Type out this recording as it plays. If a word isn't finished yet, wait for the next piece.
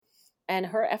And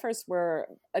her efforts were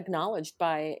acknowledged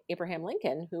by Abraham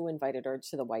Lincoln, who invited her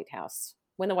to the White House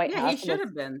when the White Yeah, he House should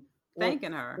have been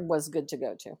thanking her was good to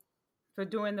go to. for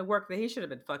doing the work that he should have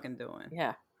been fucking doing.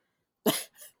 Yeah.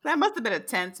 That must have been a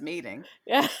tense meeting.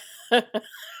 Yeah. You know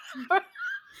what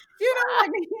I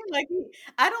mean? Like,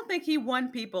 I don't think he won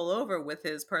people over with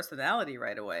his personality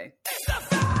right away.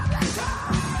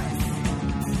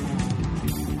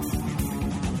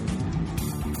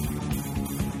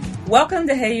 Welcome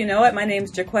to Hey You Know It. My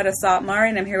name's HYKI480,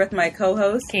 and I'm here with my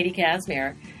co-host, Katie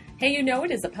Casimir. Hey You Know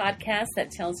It is a podcast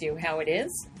that tells you how it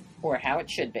is or how it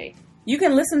should be. You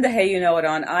can listen to Hey You Know It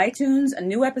on iTunes, a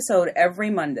new episode every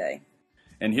Monday.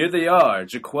 And here they are,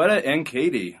 Jaquetta and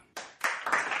Katie.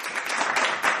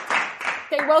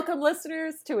 Hey, welcome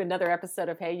listeners to another episode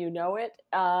of Hey You Know It,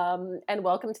 and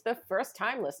welcome to the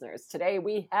first-time listeners. Today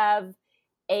we have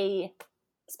a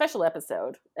special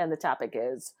episode, and the topic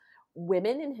is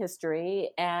women in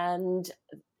history and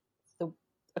the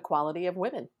equality of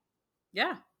women.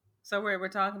 Yeah, so we're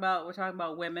talking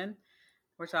about women,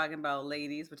 we're talking about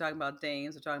ladies, we're talking about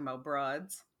dames, we're talking about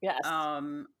broads. Yes.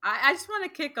 I just want to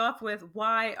kick off with,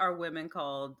 why are women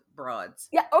called broads?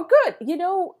 Yeah. Oh, good. You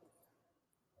know.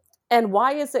 And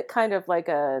why is it kind of like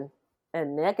a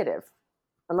negative?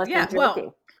 Unless you're joking.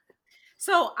 Well,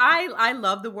 so I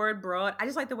love the word broad. I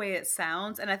just like the way it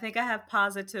sounds. And I think I have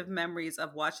positive memories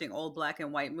of watching old black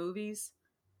and white movies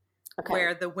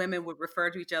where the women would refer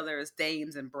to each other as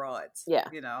dames and broads. Yeah.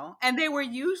 You know? And they were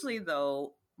usually,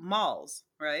 though, malls,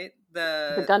 right?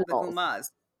 The gun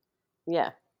gumas.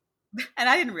 Yeah. And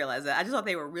I didn't realize that. I just thought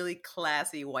they were really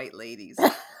classy white ladies.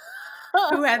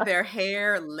 Who had their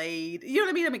hair laid, you know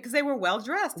what I mean? Because they were well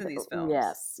dressed in these films.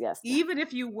 Yes. Even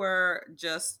if you were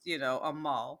just, a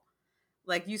mall,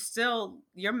 like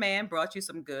your man brought you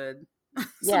some good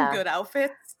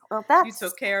outfits. Well, you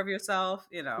took care of yourself,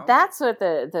 That's what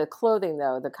the clothing,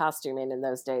 though, the costuming in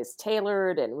those days,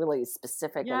 tailored and really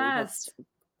specific. Yes. And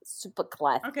super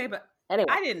classy. Okay, but anyway,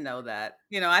 I didn't know that.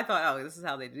 I thought, this is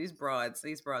how they do these broads.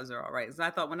 These broads are all right. So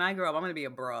I thought, when I grow up, I'm going to be a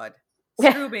broad.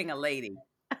 Screw being a lady.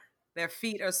 Their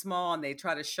feet are small and they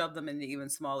try to shove them into even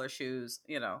smaller shoes,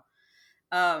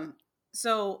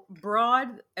 So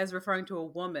broad as referring to a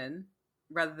woman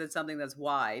rather than something that's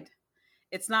wide.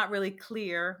 It's not really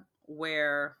clear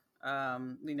where,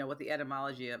 what the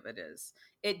etymology of it is.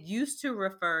 It used to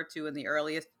refer to in the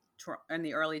early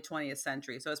 20th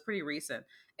century. So it's pretty recent.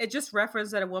 It just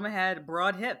referenced that a woman had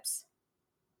broad hips.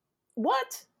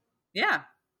 What? Yeah.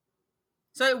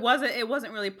 So it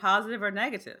wasn't really positive or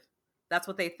negative. That's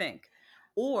what they think.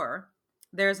 Or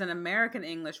there's an American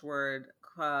English word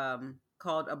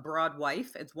called a broad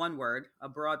wife. It's one word, a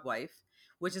broad wife,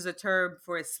 which is a term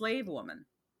for a slave woman.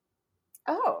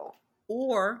 Oh.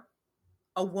 Or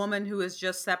a woman who is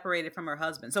just separated from her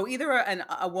husband. So either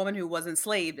a woman who was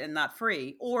enslaved and not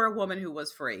free, or a woman who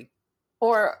was free.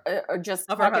 Or just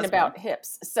talking about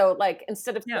hips. So like,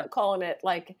 instead of calling it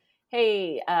like,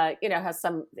 hey, how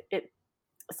some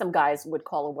guys would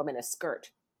call a woman a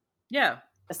skirt. Yeah.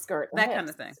 A skirt. That kind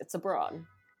of thing. It's a broad.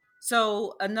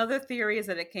 So another theory is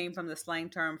that it came from the slang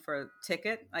term for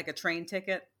ticket, like a train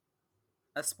ticket,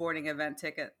 a sporting event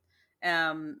ticket.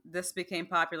 This became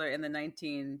popular in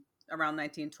around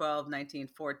 1912,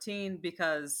 1914,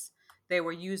 because they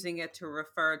were using it to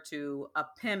refer to a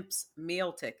pimp's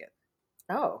meal ticket.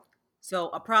 Oh. So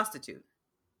a prostitute.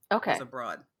 Okay. Was a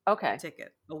broad. Okay.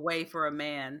 Ticket. A way for a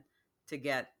man to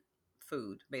get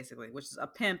food, basically, which is a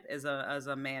pimp is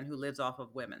a man who lives off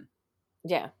of women.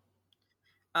 Yeah.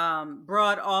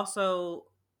 Broad also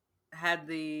had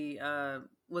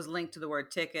was linked to the word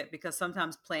ticket because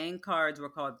sometimes playing cards were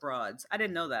called broads. I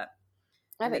didn't know that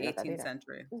in the 18th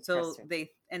century. So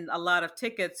and a lot of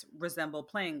tickets used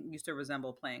to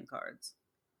resemble playing cards.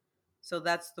 So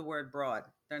that's the word broad.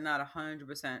 They're not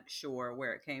 100% sure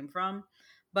where it came from,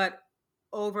 but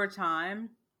over time,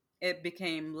 it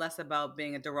became less about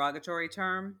being a derogatory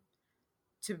term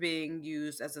to being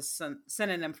used as a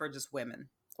synonym for just women.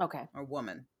 Okay. Or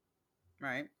woman,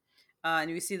 right?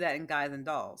 And you see that in Guys and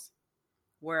Dolls,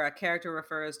 where a character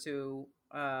refers to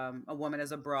a woman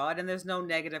as a broad, and there's no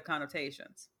negative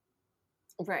connotations.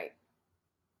 Right.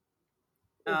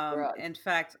 In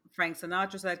fact, Frank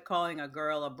Sinatra said calling a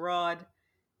girl a broad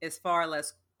is far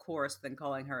less coarse than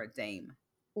calling her a dame.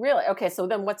 Really? Okay, so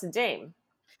then what's a dame?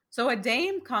 So a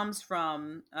dame comes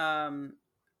from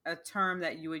a term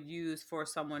that you would use for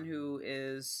someone who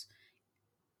is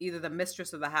either the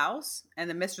mistress of the house, and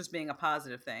the mistress being a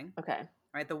positive thing. Okay.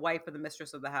 Right? The wife of the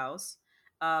mistress of the house.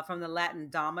 From the Latin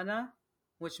domina,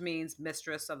 which means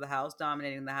mistress of the house,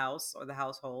 dominating the house or the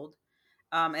household.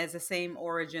 It has the same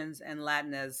origins in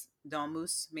Latin as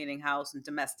domus, meaning house, and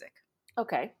domestic.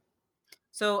 Okay.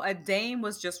 So a dame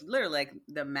was just literally like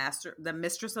the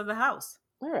mistress of the house.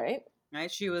 All right. Right?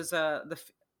 She was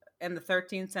in the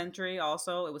 13th century.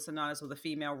 Also, it was synonymous with a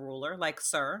female ruler, like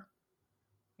sir.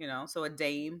 So a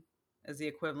dame is the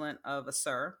equivalent of a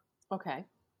sir. Okay.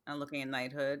 I'm looking at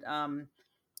knighthood.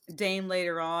 Dame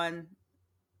later on,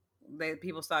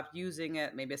 people stopped using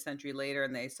it maybe a century later,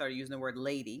 and they started using the word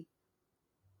lady.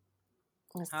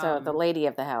 So the lady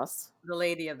of the house. The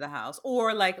lady of the house,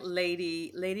 or like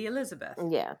Lady Elizabeth.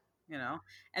 Yeah.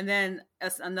 And then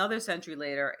another century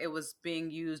later, it was being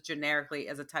used generically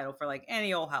as a title for like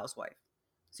any old housewife.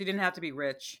 So you didn't have to be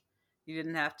rich, you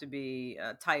didn't have to be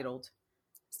titled.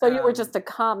 So you were just a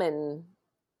common.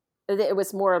 It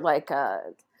was more like a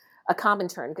common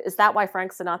term. Is that why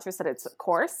Frank Sinatra said it's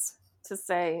coarse to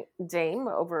say dame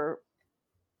over?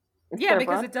 Yeah,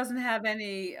 because it doesn't have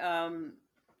any.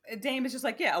 A dame is just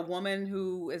like a woman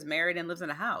who is married and lives in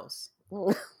a house.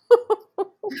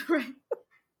 Right.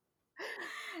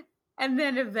 And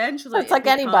then eventually it's like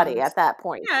anybody at that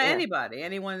point. Yeah, anybody.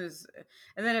 Anyone is.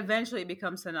 And then eventually it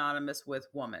becomes synonymous with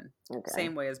woman. Okay.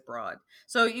 Same way as broad.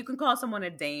 So you can call someone a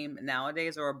dame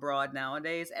nowadays or a broad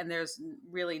nowadays, and there's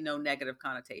really no negative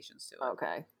connotations to it.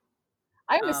 Okay.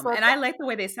 I always thought I like the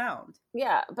way they sound.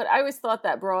 Yeah, but I always thought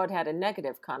that broad had a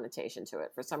negative connotation to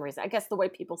it for some reason. I guess the way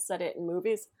people said it in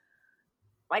movies.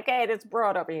 Like, hey, it's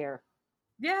broad over here.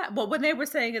 Yeah, well, when they were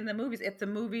saying in the movies, if the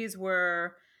movies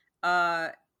were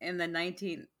in the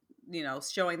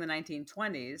showing the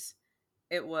 1920s,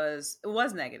 it was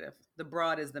negative. The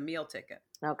broad is the meal ticket.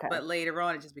 Okay. But later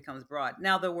on, it just becomes broad.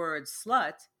 Now, the word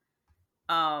slut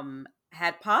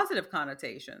had positive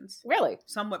connotations. Really?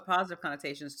 Somewhat positive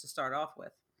connotations to start off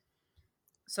with.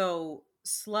 So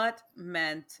slut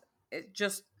meant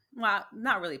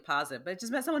not really positive, but it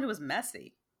just meant someone who was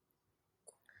messy.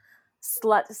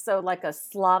 Slut, so like a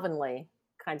slovenly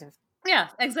kind of. Yeah,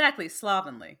 exactly.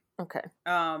 Slovenly. Okay.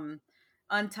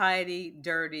 Untidy,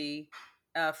 dirty,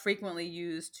 frequently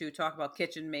used to talk about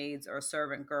kitchen maids or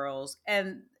servant girls.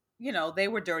 And, they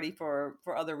were dirty for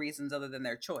other reasons other than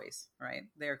their choice, right?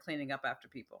 They're cleaning up after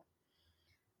people.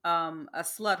 A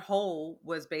slut hole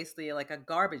was basically like a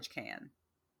garbage can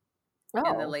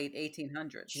in the late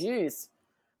 1800s. Jeez.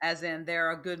 As in, there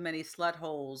are a good many slut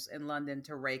holes in London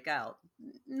to rake out.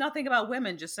 Nothing about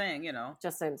women, just saying,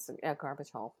 Just saying it's a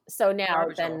garbage hole. So now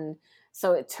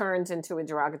so it turns into a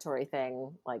derogatory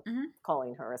thing, like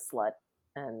calling her a slut.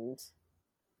 And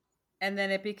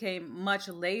then it became much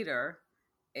later,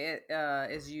 it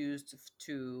is used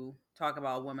to talk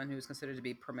about a woman who's considered to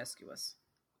be promiscuous.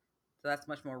 So that's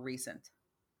much more recent.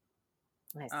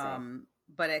 I see.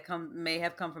 But it may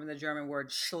have come from the German word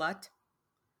schlut,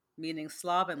 meaning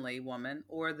slovenly woman,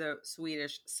 or the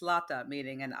Swedish slata,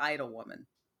 meaning an idle woman.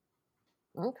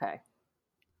 Okay.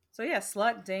 So yeah,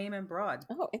 slut, dame, and broad.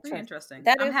 Oh, interesting. Pretty interesting.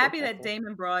 I'm happy that dame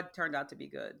and broad turned out to be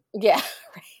good. Yeah,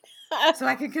 right. So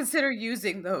I can consider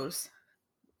using those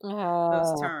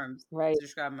terms to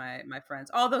describe my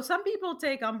friends. Although some people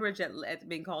take umbrage at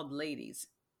being called ladies.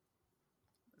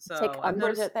 So take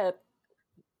umbrage at that.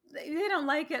 They don't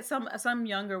like it. Some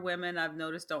younger women I've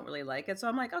noticed don't really like it. So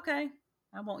I'm like, okay,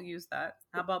 I won't use that.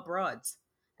 How about broads?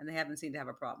 And they haven't seemed to have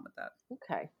a problem with that.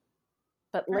 Okay.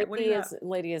 But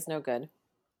lady is no good.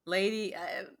 Lady,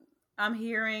 I'm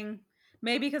hearing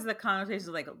maybe because of the connotations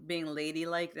of like being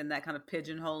ladylike and that kind of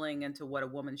pigeonholing into what a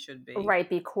woman should be. Right.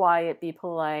 Be quiet, be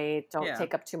polite, don't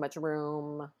take up too much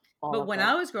room. But when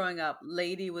I was growing up,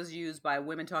 lady was used by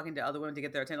women talking to other women to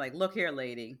get their attention. Like, look here,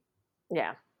 lady.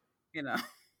 Yeah.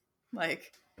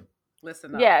 Like,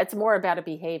 listen up. Yeah, it's more about a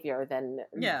behavior than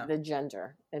the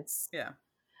gender. It's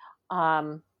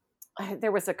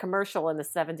there was a commercial in the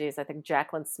 70s. I think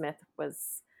Jacqueline Smith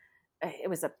it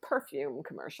was a perfume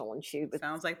commercial, and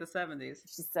sounds like the 70s.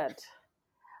 She said,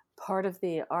 part of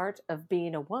the art of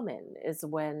being a woman is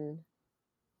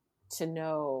to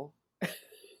know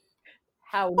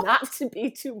how not to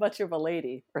be too much of a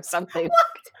lady or something. What?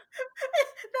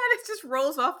 That just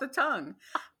rolls off the tongue.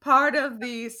 Part of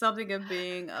the something of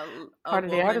being a part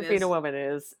of the art of being a woman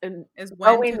is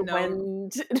knowing when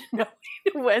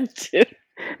to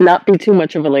not be too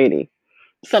much of a lady.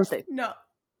 Something. No,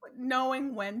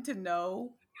 knowing when to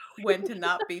know when to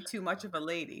not be too much of a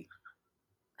lady.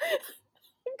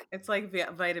 It's like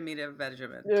vitamin to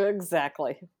Benjamin.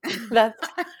 Exactly. That's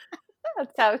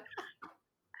how.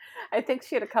 I think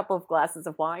she had a couple of glasses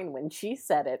of wine when she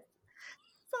said it.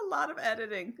 It's a lot of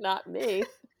editing. Not me.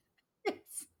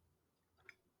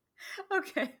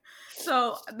 Okay,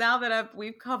 so now that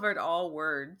we've covered all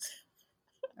words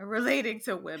relating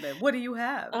to women, what do you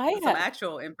have? Some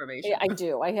actual information. I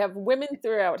do. I have women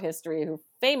throughout history who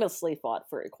famously fought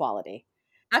for equality.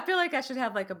 I feel like I should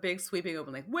have like a big sweeping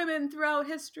open, like women throughout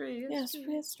history. Yes,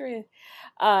 history.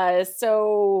 We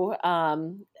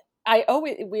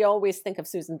always think of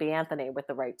Susan B. Anthony with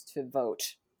the right to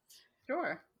vote.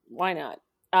 Sure. Why not?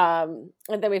 And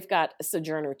then we've got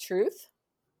Sojourner Truth.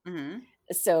 Mm-hmm.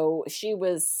 So she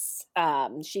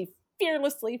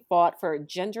fearlessly fought for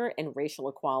gender and racial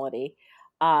equality.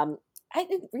 I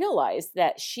didn't realize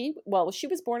that she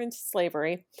was born into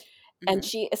slavery, and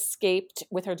she escaped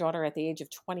with her daughter at the age of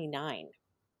 29.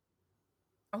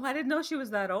 Oh, I didn't know she was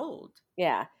that old.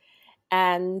 Yeah.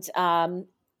 And I'm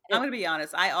going to be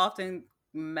honest. I often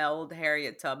meld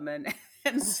Harriet Tubman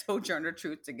and Sojourner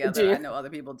Truth together. I know other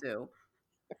people do.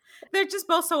 They're just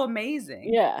both so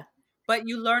amazing. Yeah. But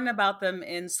you learn about them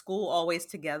in school always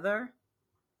together.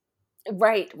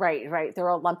 Right. They're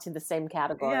all lumped in the same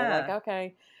category. Yeah. Like,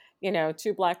 okay,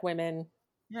 two Black women.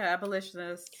 Yeah,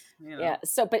 abolitionists. Yeah.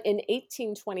 So, but in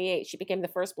 1828, she became the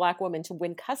first Black woman to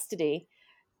win custody,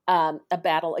 a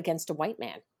battle against a white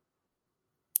man.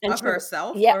 And of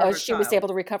herself? Yeah. Or she was able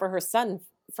to recover her son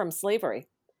from slavery.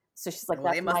 So she's like,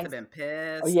 they must have been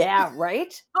pissed. Oh, yeah,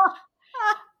 right?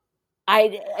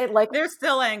 They're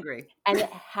still angry. And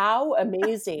how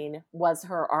amazing was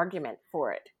her argument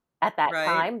for it at that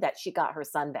time that she got her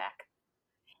son back.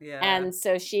 Yeah. And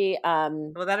so she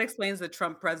well, that explains the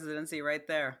Trump presidency right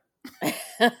there.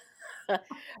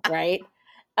 Right.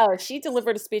 Oh, she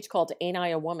delivered a speech called "Ain't I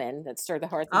a Woman" that stirred the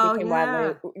hearts and became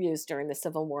widely used during the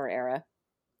Civil War era.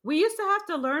 We used to have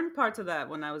to learn parts of that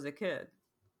when I was a kid.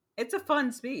 It's a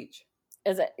fun speech.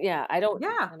 Is it? Yeah, I don't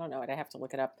know. I'd have to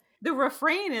look it up. The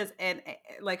refrain is, and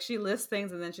like she lists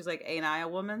things and then she's like, "Ain't I a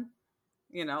woman?"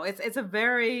 It's a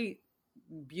very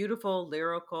beautiful,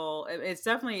 lyrical. It's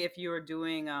definitely, if you were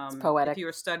doing it's poetic. If you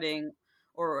were studying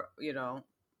or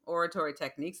oratory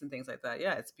techniques and things like that.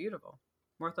 Yeah, it's beautiful.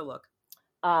 Worth a look.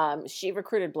 She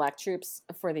recruited Black troops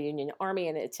for the Union Army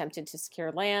and attempted to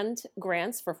secure land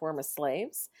grants for former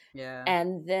slaves. Yeah.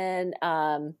 And then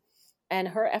and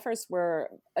her efforts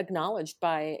were acknowledged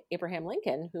by Abraham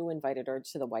Lincoln, who invited her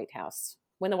to the White House.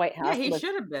 When the White House he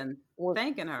should have been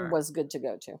thanking her. Was good to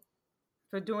go to.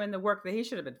 For doing the work that he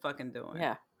should have been fucking doing.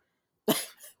 Yeah.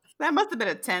 That must have been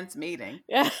a tense meeting.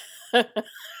 Yeah. You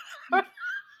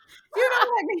know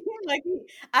what I mean? Like,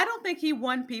 I don't think he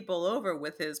won people over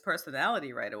with his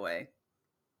personality right away.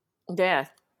 Yeah.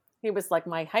 He was like,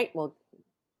 my height will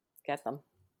get them.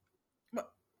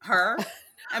 Her?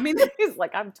 I mean, he's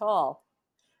like, I'm tall.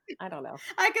 I don't know.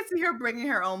 I could see her bringing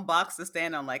her own box to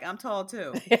stand on, like, I'm tall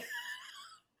too.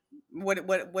 What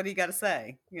do you got to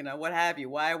say? What have you?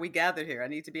 Why are we gathered here? I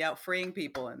need to be out freeing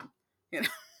people and,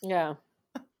 Yeah.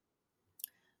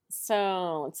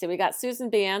 So let's see. We got Susan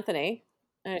B. Anthony.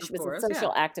 She was a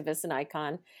social activist and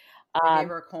icon. They gave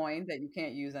her a coin that you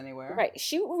can't use anywhere. Right.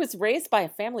 She was raised by a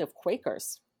family of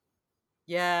Quakers.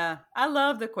 Yeah. I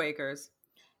love the Quakers.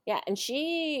 Yeah. And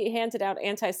she handed out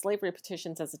anti-slavery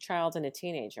petitions as a child and a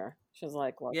teenager. She was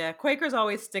like, look. Yeah. Quakers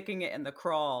always sticking it in the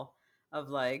crawl of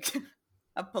like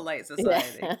a polite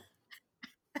society.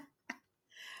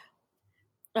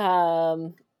 Yeah.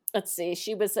 Let's see.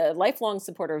 She was a lifelong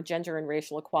supporter of gender and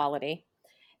racial equality.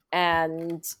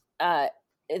 And when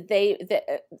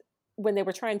they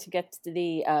were trying to get to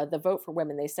the vote for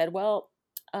women, they said, well,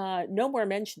 no more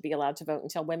men should be allowed to vote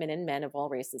until women and men of all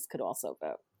races could also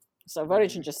vote. So voting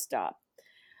should just stop.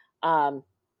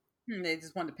 They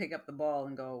just wanted to pick up the ball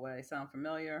and go away. Sound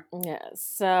familiar? Yeah.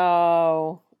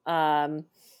 So,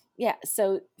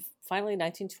 so finally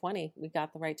 1920, we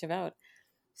got the right to vote.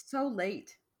 So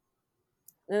late.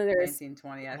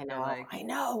 1920, I feel like. I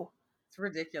know. It's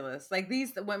ridiculous. Like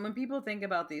when people think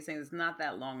about these things, it's not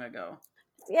that long ago.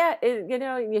 Yeah,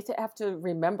 you have to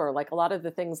remember, like, a lot of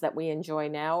the things that we enjoy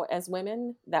now as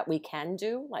women that we can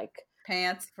do, like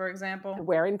pants, for example,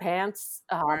 wearing pants,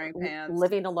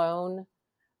 living alone,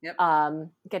 yep,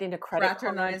 getting a credit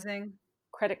fraternizing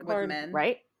card with men,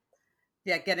 right?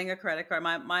 Yeah, getting a credit card.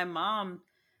 My mom,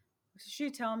 she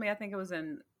told me, I think it was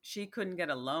she couldn't get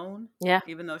a loan,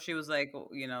 even though she was like,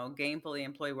 gainfully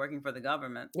employed working for the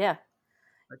government,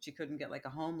 but she couldn't get like a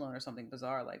home loan or something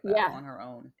bizarre like that on her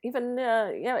own. Even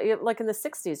like in the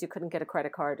 60s, you couldn't get a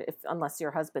credit card unless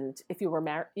your husband, if you were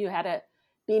married, you had to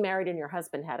be married and your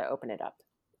husband had to open it up,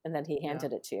 and then he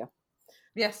handed it to you.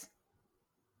 Yes.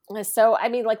 So I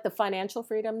mean, like the financial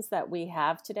freedoms that we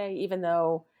have today, even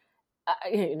though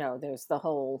there's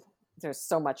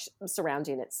so much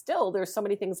surrounding it. Still, there's so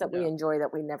many things that we enjoy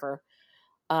that we never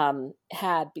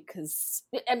had, because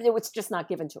it was just not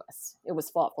given to us. It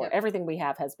was fought for. Everything we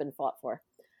have has been fought for.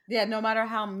 Yeah, no matter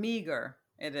how meager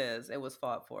it is, it was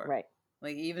fought for. Right.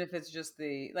 Like, even if it's just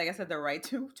like I said, the right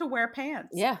to wear pants.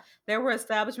 Yeah. There were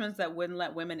establishments that wouldn't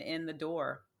let women in the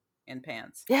door in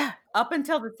pants. Yeah. Up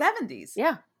until the 70s.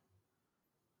 Yeah.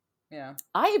 Yeah.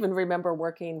 I even remember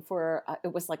working for,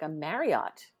 it was like a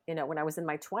Marriott, when I was in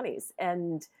my 20s.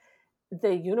 And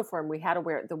the uniform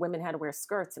the women had to wear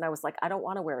skirts. And I was like, I don't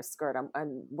want to wear a skirt.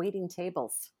 I'm waiting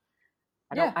tables.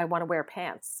 I want to wear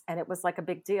pants. And it was like a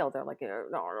big deal. They're like,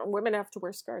 no, women have to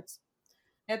wear skirts.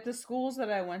 At the schools that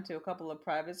I went to, a couple of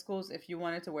private schools, if you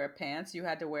wanted to wear pants, you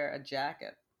had to wear a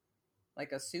jacket,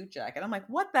 like a suit jacket. I'm like,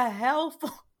 what the hell?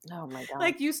 Oh my God.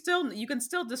 Like, you can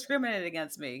still discriminate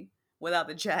against me without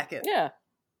the jacket. Yeah.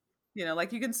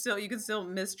 Like, you can still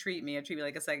mistreat me and treat me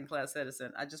like a second-class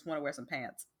citizen. I just want to wear some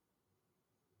pants.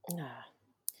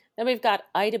 Then we've got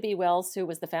Ida B. Wells, who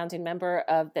was the founding member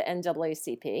of the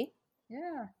NAACP.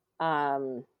 Yeah.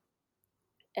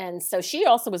 And so she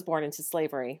also was born into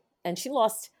slavery, and she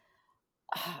lost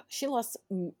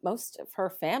most of her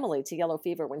family to yellow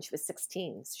fever when she was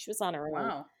 16. So she was on her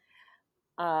own.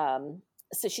 Wow.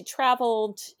 So she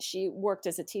traveled. She worked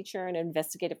as a teacher and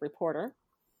investigative reporter,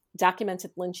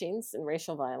 documented lynchings and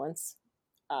racial violence.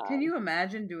 Can you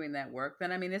imagine doing that work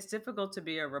then? I mean, it's difficult to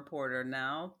be a reporter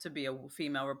now, to be a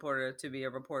female reporter, to be a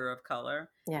reporter of color.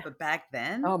 Yeah. But back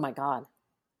then? Oh my God.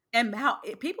 And how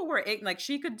people were, like,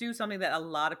 she could do something that a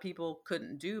lot of people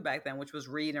couldn't do back then, which was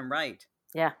read and write.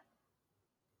 Yeah.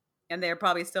 And they're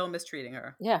probably still mistreating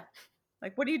her. Yeah.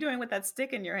 Like, what are you doing with that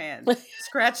stick in your hand?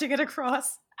 Scratching it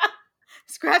across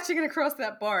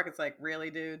that bark. It's like,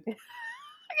 really, dude?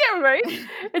 Yeah, right.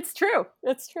 It's true.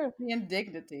 It's true. The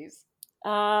indignities.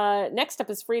 Next up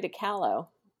is Frida Kahlo.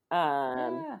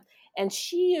 And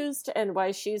she used, and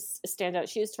why she's a standout,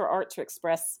 she used her art to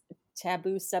express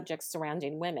taboo subjects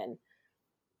surrounding women.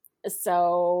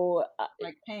 So,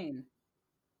 like pain.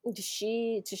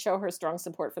 To show her strong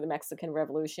support for the Mexican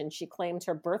Revolution, she claimed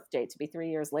her birthday to be 3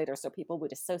 years later, so people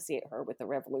would associate her with the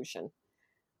revolution.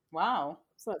 Wow.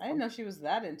 So I didn't know she was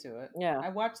that into it. Yeah. I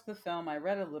watched the film. I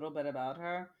read a little bit about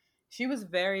her. She was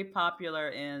very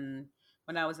popular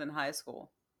when I was in high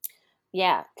school.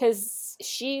 Yeah, because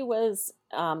she was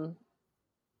an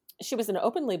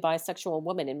openly bisexual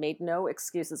woman and made no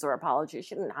excuses or apologies.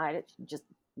 She didn't hide it. She just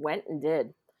went and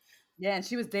did. Yeah, and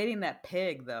she was dating that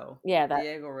pig, though. Yeah,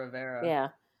 Diego Rivera. Yeah.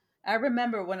 I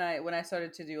remember when I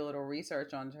started to do a little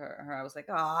research on her, I was like,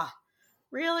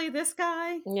 really, this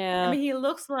guy? Yeah. I mean, he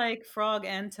looks like Frog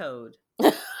and Toad.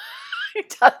 He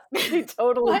does. He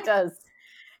totally does.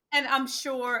 And I'm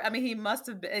sure, I mean, he must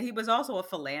have been, he was also a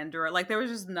philanderer. Like, there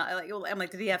was just not, like, I'm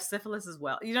like, did he have syphilis as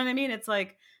well? You know what I mean? It's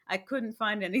like, I couldn't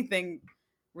find anything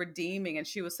redeeming, and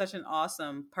she was such an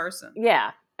awesome person.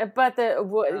 Yeah. But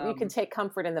you can take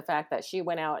comfort in the fact that she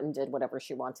went out and did whatever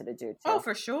she wanted to do, too. Oh,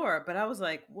 for sure. But I was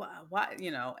like, why,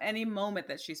 any moment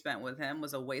that she spent with him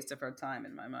was a waste of her time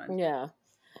in my mind. Yeah.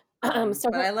 But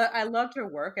I loved her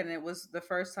work, and it was the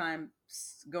first time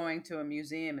going to a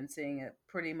museum and seeing it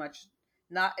pretty much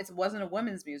it wasn't a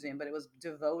women's museum, but it was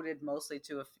devoted mostly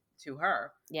to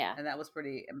her. Yeah. And that was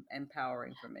pretty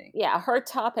empowering for me. Yeah. Her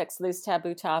topics, these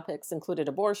taboo topics, included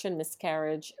abortion,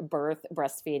 miscarriage, birth,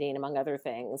 breastfeeding, among other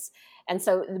things. And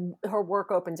so her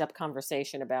work opened up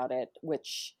conversation about it,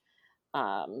 which,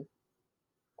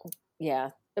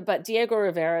 yeah. But Diego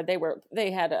Rivera, they were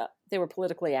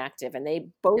politically active, and they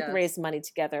both raised money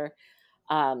together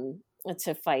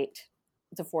to fight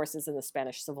the forces in the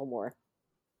Spanish Civil War.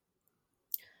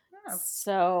 Yeah.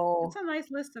 So it's a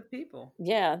nice list of people.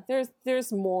 Yeah,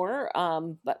 there's more,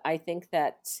 but I think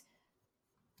that,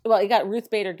 well, you got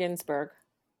Ruth Bader Ginsburg.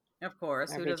 Of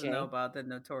course, RBG. Who doesn't know about the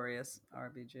notorious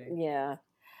RBG? Yeah.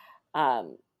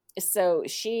 So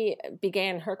she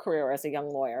began her career as a young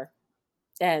lawyer.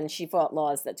 And she fought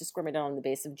laws that discriminate on the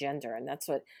basis of gender, and that's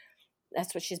what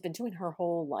she's been doing her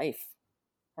whole life.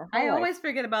 I always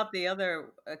forget about the other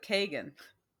Kagan,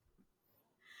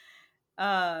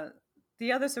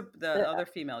 the other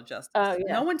female justice. Yeah.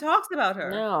 No one talks about her.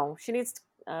 No, she needs to.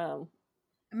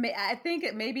 I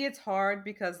think maybe it's hard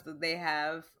because they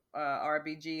have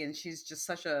RBG, and she's just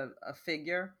such a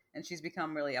figure, and she's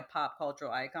become really a pop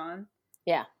cultural icon.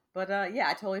 Yeah. But yeah,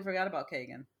 I totally forgot about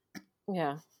Kagan.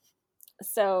 Yeah.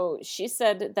 So she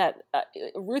said that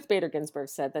Ruth Bader Ginsburg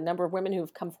said the number of women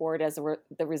who've come forward as a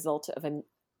result of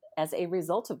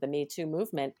the Me Too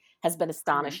movement has been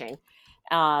astonishing.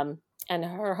 Mm-hmm. And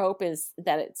her hope is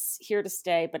that it's here to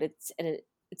stay, but it's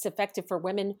effective for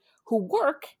women who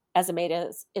work as a maid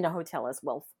in a hotel as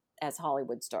well as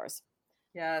Hollywood stars.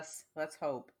 Yes, let's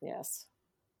hope. Yes.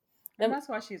 And that's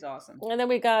why she's awesome. And then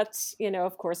we got,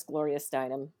 of course, Gloria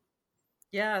Steinem.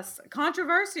 Yes.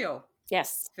 Controversial.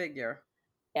 Yes. Figure.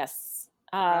 Yes.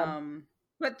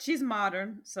 But she's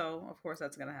modern, so of course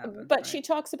that's going to happen. But right? she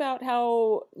talks about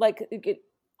how, like,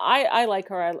 I like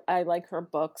her. I like her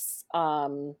books.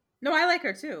 No, I like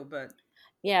her too, but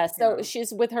yeah. So know.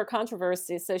 she's with her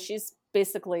controversy. So she's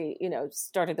basically,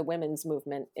 started the women's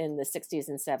movement in the 60s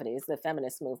and 70s, the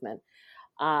feminist movement.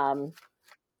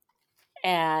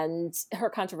 And her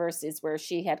controversies where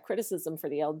she had criticism for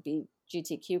the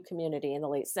LGBTQ community in the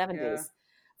late 70s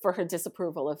for her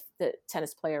disapproval of the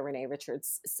tennis player Renee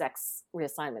Richards' sex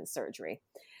reassignment surgery.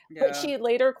 Yeah. But she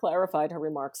later clarified her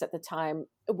remarks at the time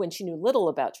when she knew little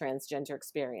about transgender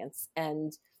experience.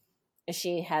 And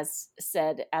she has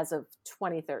said, as of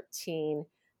 2013,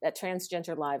 that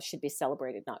transgender lives should be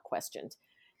celebrated, not questioned.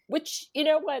 Which, you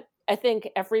know what? I think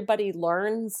everybody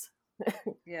learns.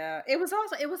 Yeah, it was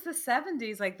the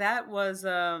 70s. Like that was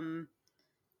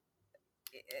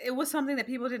it was something that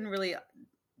people didn't really,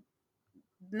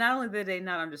 not only did they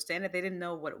not understand it, they didn't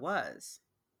know what it was.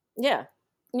 Yeah.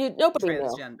 Nobody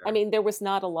transgender. knew. I mean, there was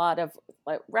not a lot of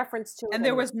reference to it. And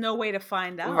there was no way to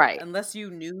find out. Right. Unless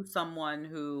you knew someone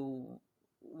who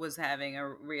was having a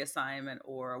reassignment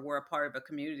or were a part of a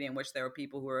community in which there were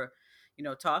people who were,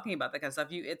 talking about that kind of stuff.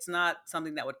 It's not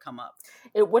something that would come up.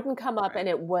 It wouldn't come up, right. And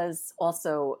it was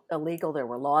also illegal. There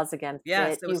were laws against it.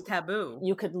 Yes, it was taboo.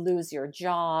 You could lose your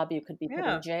job. You could be put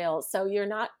in jail. So you're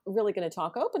not really going to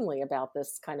talk openly about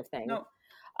this kind of thing. No.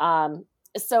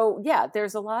 So yeah,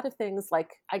 there's a lot of things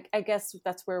like, I guess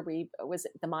that's where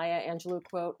the Maya Angelou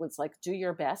quote was like, do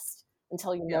your best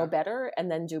until you know better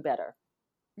and then do better.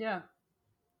 Yeah.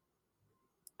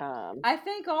 I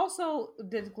think also,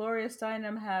 did Gloria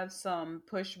Steinem have some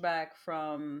pushback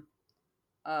from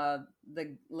the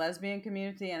lesbian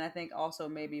community, and I think also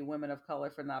maybe women of color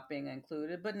for not being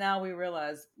included? But now we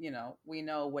realize, we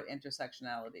know what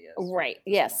intersectionality is. Right.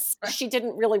 Yes. Right? She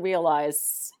didn't really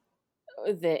realize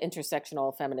the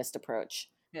intersectional feminist approach.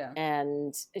 Yeah.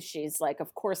 And she's like,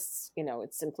 of course,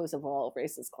 it's inclusive of all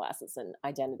races, classes, and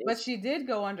identities. But she did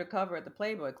go undercover at the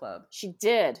Playboy Club. She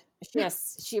did.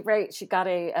 Yes. She got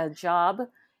a job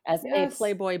as a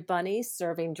Playboy bunny,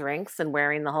 serving drinks and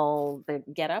wearing the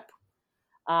getup.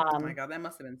 Oh my God, that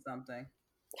must have been something.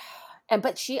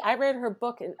 But I read her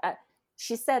book, and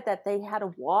she said that they had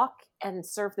to walk and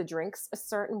serve the drinks a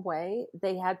certain way.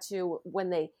 They had to,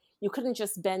 you couldn't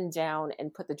just bend down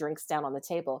and put the drinks down on the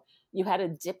table. You had to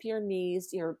dip your knees.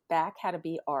 Your back had to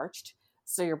be arched,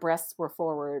 so your breasts were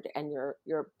forward and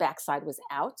your backside was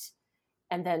out.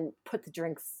 And then put the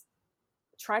drinks.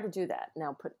 Try to do that.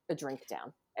 Now put a drink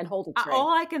down and hold a drink. All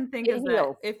I can think is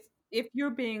that if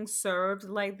you're being served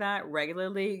like that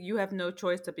regularly, you have no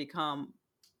choice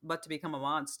but to become a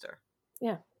monster.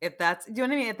 Yeah. If that's, do you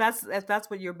know what I mean? If that's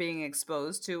what you're being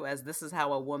exposed to, as this is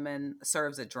how a woman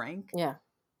serves a drink. Yeah.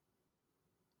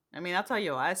 I mean, I'll tell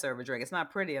you, I serve a drink. It's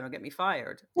not pretty. It'll get me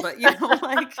fired. But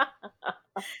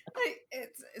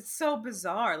it's so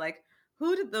bizarre. Like,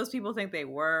 who did those people think they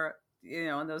were?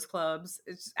 In those clubs,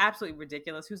 it's just absolutely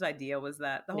ridiculous. Whose idea was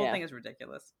that? The whole thing is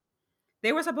ridiculous.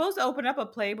 They were supposed to open up a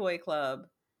Playboy Club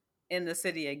in the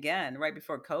city again right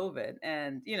before COVID,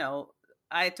 and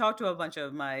I talked to a bunch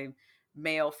of my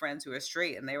male friends who are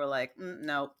straight, and they were like,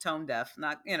 "No, tone deaf.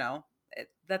 Not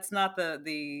that's not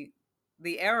the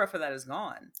era for that is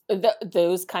gone.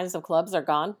 Those kinds of clubs are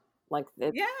gone. Like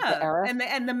the era.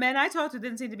 And the men I talked to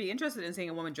didn't seem to be interested in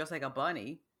seeing a woman dressed like a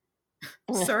bunny."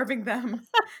 Serving them,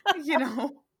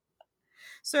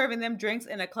 serving them drinks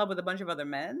in a club with a bunch of other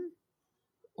men.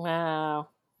 Wow.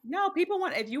 No, people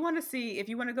if you want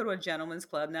to go to a gentleman's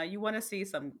club now, you want to see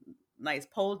some nice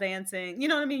pole dancing. You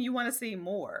know what I mean? You want to see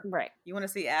more. Right. You want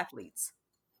to see athletes.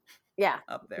 Yeah.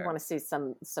 Up there. You want to see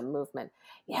some movement.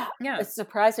 Yeah. Yeah. It's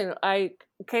surprising. I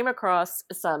came across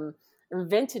some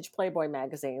vintage Playboy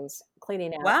magazines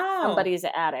cleaning out somebody's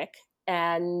attic,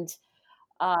 and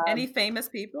any famous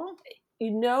people?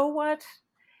 You know what?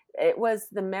 It was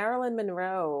the Marilyn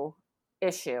Monroe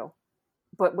issue,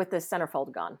 but with the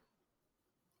centerfold gone.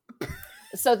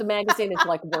 So the magazine is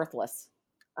like worthless.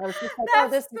 I was just like,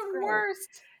 this is the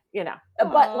worst.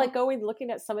 But like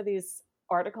looking at some of these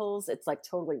articles, it's like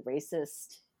totally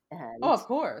racist. And of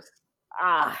course.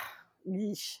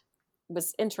 Yeesh. It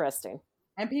was interesting.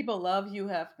 And people love Hugh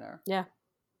Hefner. Yeah.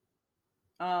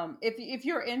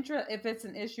 If it's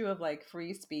an issue of like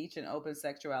free speech and open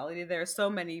sexuality, there are so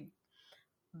many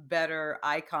better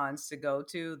icons to go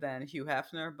to than Hugh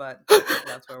Hefner, but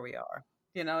that's where we are.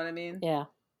 You know what I mean? Yeah.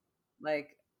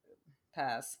 Like,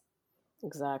 pass.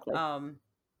 Exactly. All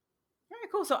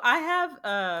right, cool. So I have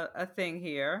a thing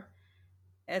here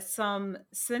as some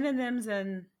synonyms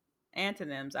and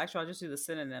antonyms. Actually, I'll just do the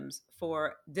synonyms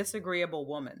for disagreeable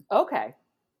woman. Okay.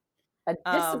 A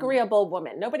disagreeable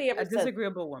woman. Nobody ever A says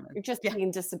disagreeable woman. you're just Yeah.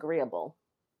 being disagreeable.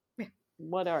 Yeah.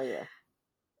 What are you?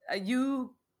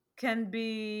 You can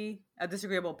be a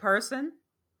disagreeable person.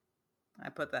 They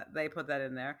put that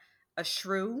in there. A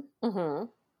shrew. Mm-hmm.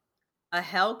 A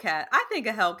hellcat. I think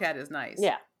a hellcat is nice.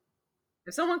 Yeah.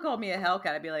 If someone called me a hellcat,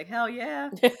 I'd be like, hell yeah,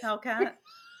 hellcat.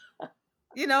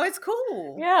 You know, it's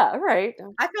cool. Yeah, right.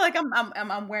 I feel like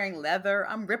I'm wearing leather.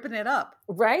 I'm ripping it up.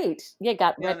 Right. You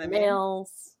got You know red what I mean?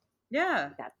 nails. Yeah.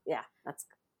 Yeah, that's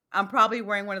I'm probably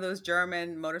wearing one of those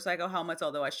German motorcycle helmets,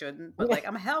 although I shouldn't. But like,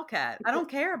 I'm a hellcat. I don't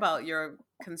care about your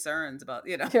concerns about,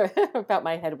 you know. about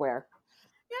my headwear.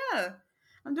 Yeah.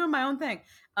 I'm doing my own thing.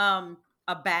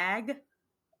 A bag.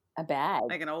 A bag.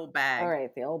 Like an old bag. All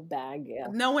right, the old bag, yeah.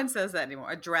 No one says that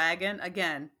anymore. A dragon,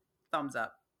 again, thumbs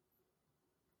up.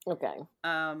 Okay.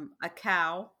 A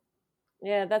cow.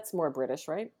 Yeah, that's more British,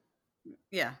 right?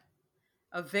 Yeah.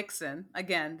 A vixen.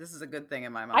 Again, this is a good thing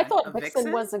in my mind. I thought a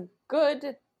vixen was a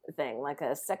good thing, like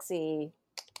a sexy.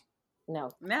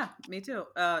 No. Yeah, me too.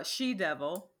 She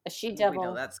devil. A she devil. We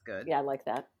know that's good. Yeah, I like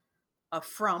that. A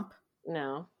frump.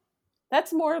 No.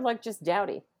 That's more like just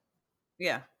dowdy.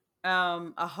 Yeah.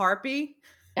 A harpy.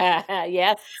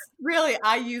 Yes. Really,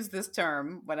 I use this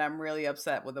term when I'm really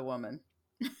upset with a woman.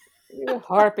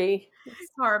 Harpy.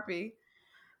 Harpy.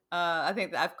 I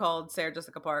think that I've called Sarah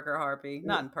Jessica Parker harpy.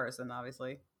 Not in person,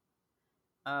 obviously.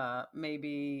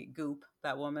 Maybe Goop,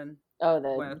 that woman. Oh, the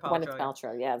Gwyneth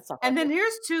Paltrow. Yeah. It's and then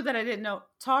here's two that I didn't know.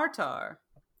 Tartar.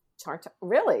 Tartar.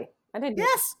 Really? I didn't.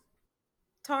 Yes.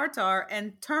 Tartar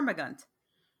and termagant.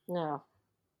 No.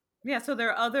 Yeah, so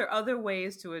there are other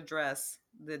ways to address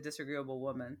the disagreeable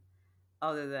woman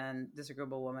other than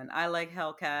disagreeable woman. I like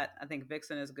hellcat. I think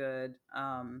vixen is good.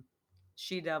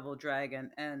 She devil, dragon,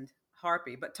 and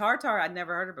harpy. But tartar, I'd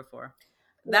never heard of before.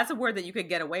 That's a word that you could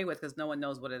get away with because no one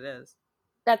knows what it is.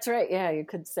 That's right. Yeah, you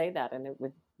could say that, and it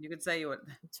would. You could say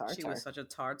tartar. She was such a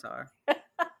tartar.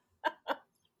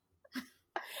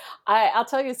 I'll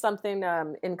tell you something.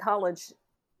 In college,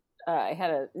 I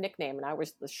had a nickname, and I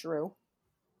was the shrew.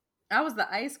 I was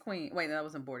the ice queen. Wait, no, that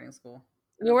was in boarding school.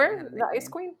 You were the ice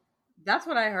queen? That's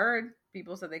what I heard.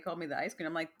 People said they called me the ice queen.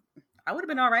 I'm like, I would have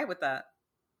been all right with that.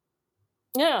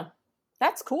 Yeah,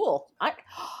 that's cool.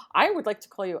 I would like to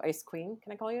call you ice queen.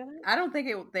 Can I call you that? I don't think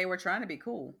they were trying to be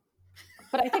cool.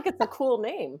 But I think it's a cool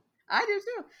name. I do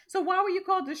too. So why were you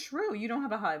called the shrew? You don't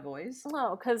have a high voice.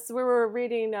 No, because we were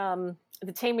reading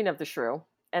The Taming of the Shrew,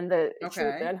 and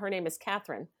and her name is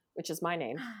Catherine, which is my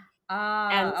name.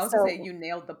 And I was going to say, you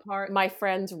nailed the part. My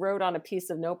friend wrote on a piece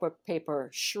of notebook paper,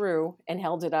 shrew, and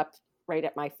held it up right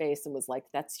at my face and was like,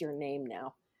 that's your name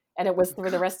now. And it was for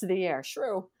the rest of the year,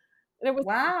 shrew. And it was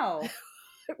wow.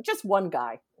 Just one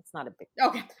guy. It's not a big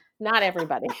Okay. Not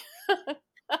everybody.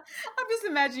 I'm just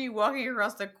imagining you walking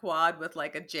across the quad with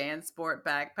like a JanSport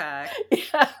backpack.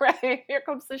 Yeah, right. Here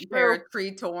comes the shrew. Pair of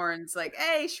tree torns. Like,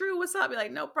 hey, shrew, what's up? You're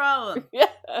like, no problem. Yeah,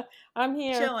 I'm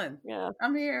here. Chilling. Yeah.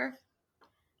 I'm here.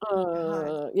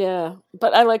 Yeah,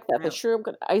 but I like that. Yeah. The shrew,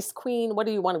 ice queen. What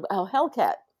do you want? Oh,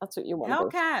 hellcat. That's what you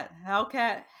want.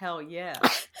 Hellcat. Hell yeah.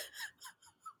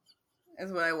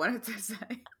 Is what I wanted to say.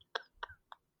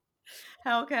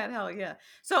 Hellcat. Hell yeah.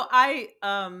 So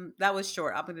that was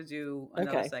short. I'm going to do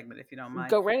another segment if you don't mind.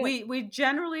 Go right. We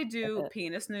generally do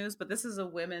penis news, but this is a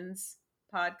women's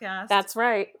podcast. That's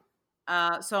right.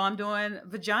 So I'm doing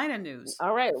vagina news.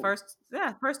 All right. First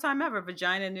time ever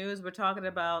vagina news. We're talking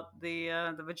about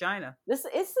the vagina.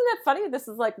 Isn't it funny? This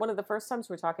is like one of the first times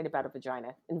we're talking about a vagina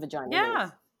in vagina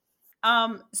news.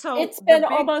 So it's been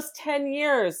almost 10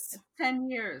 years. 10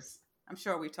 years. I'm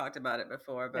sure we've talked about it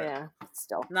before, but yeah,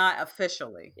 still not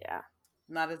officially. Yeah,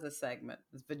 not as a segment.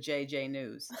 It's the JJ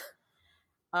News.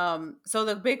 So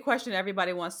the big question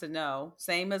everybody wants to know,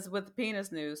 same as with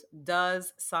penis news,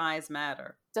 does size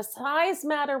matter? Does size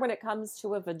matter when it comes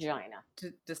to a vagina?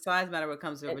 Does size matter when it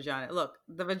comes to a vagina? Look,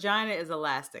 the vagina is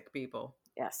elastic, people.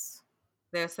 Yes.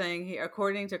 They're saying here,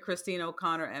 according to Christine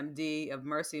O'Connor, MD of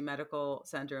Mercy Medical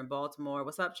Center in Baltimore.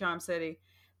 What's up, Charm City?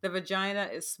 The vagina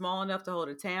is small enough to hold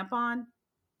a tampon,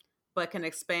 but can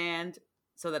expand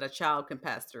so that a child can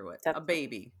pass through it. A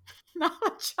baby, not a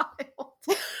child.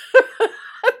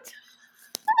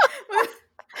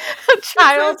 A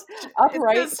child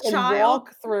upright can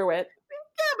walk through it.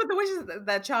 Yeah, but the wish is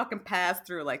that child can pass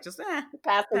through, like just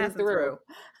passing through.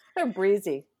 They're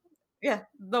breezy. Yeah,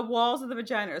 the walls of the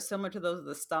vagina are similar to those of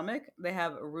the stomach. They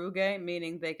have rugae,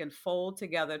 meaning they can fold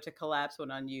together to collapse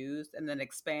when unused and then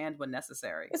expand when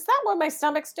necessary. Is that what my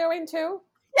stomach's doing too?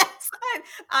 Yes,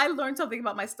 I learned something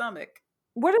about my stomach.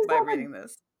 What is by reading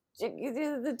this?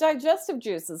 The digestive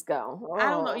juices go. I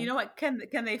don't know. You know what? Can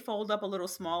they fold up a little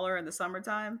smaller in the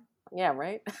summertime? Yeah,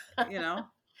 right. You know,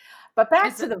 But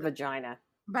back to the vagina.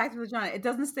 Back to the vagina. It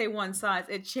doesn't stay one size.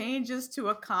 It changes to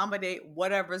accommodate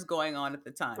whatever's going on at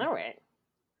the time. All right.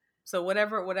 So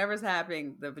whatever's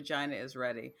happening, the vagina is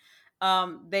ready.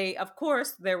 They, of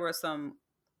course, there are some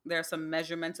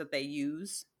measurements that they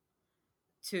use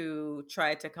to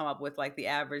try to come up with like the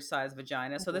average size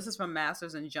vagina. So this is from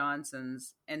Masters and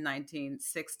Johnson's in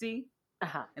 1960.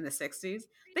 In the 60s.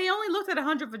 They only looked at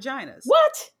 100 vaginas.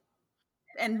 What?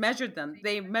 And measured them.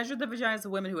 They measured the vaginas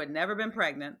of women who had never been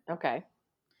pregnant. Okay.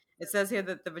 It says here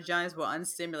that the vaginas were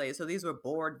unstimulated, so these were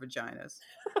bored vaginas.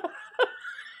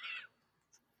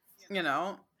 You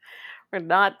know, we're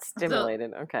not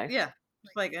stimulated. So, okay. Yeah,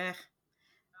 it's like,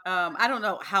 I don't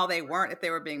know how they weren't if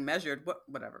they were being measured.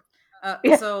 Whatever.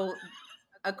 So,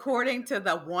 according to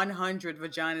the 100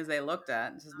 vaginas they looked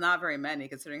at, this is not very many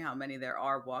considering how many there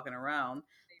are walking around.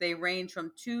 They range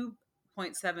from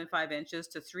 2.75 inches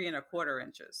to 3.25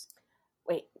 inches.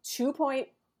 Wait,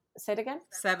 say it again?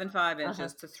 7.5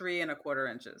 inches to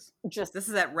 3.25 inches. Just this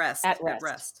is at rest. At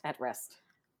rest.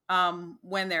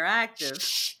 When they're active.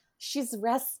 She's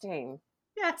resting.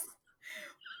 Yes.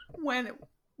 When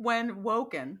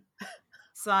woken,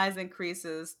 size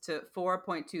increases to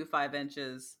 4.25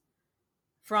 inches,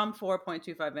 from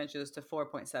 4.25 inches to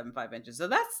 4.75 inches. So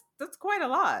that's quite a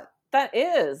lot. That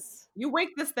is. You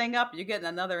wake this thing up, you're getting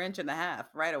another 1.5 inches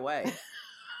right away.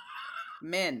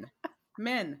 Men.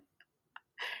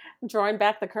 Drawing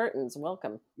back the curtains.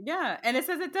 Welcome. Yeah. And it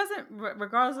says it doesn't,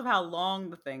 regardless of how long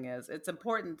the thing is, it's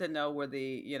important to know where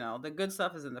the good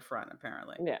stuff is in the front,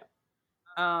 apparently. Yeah.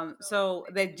 So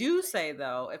they do say,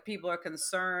 though, if people are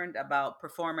concerned about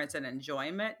performance and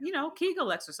enjoyment,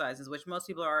 Kegel exercises, which most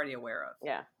people are already aware of.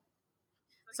 Yeah.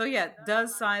 So, yeah,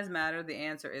 does size matter? The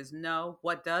answer is no.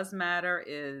 What does matter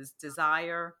is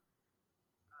desire,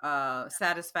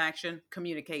 satisfaction,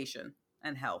 communication,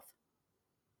 and health.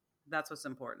 That's what's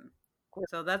important.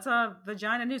 So that's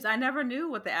vagina news. I never knew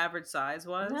what the average size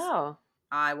was. No.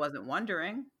 I wasn't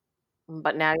wondering.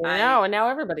 But now you know, and now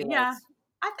everybody knows. Yeah.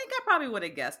 I think I probably would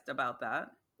have guessed about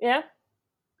that. Yeah.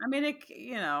 I mean,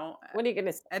 what are you going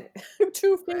to say?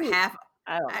 2 feet? Half.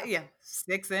 I don't know.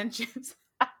 6 inches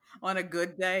on a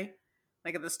good day,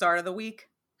 like at the start of the week.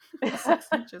 6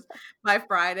 inches. By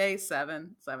Friday,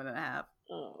 7.5.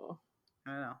 Oh.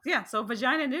 I don't know. Yeah, so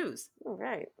vagina news. All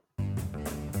right.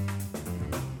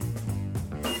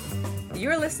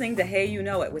 You're listening to Hey You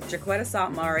Know It with Jaquetta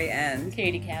Sotmari and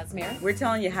Katie Casimir. We're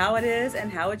telling you how it is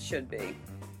and how it should be.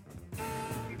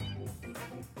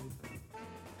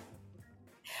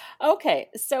 Okay,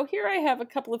 so here I have a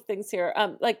couple of things here.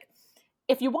 Like,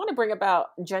 if you want to bring about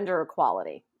gender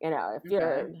equality, if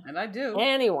you're and I do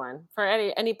anyone for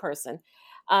any person,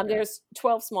 there's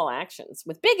 12 small actions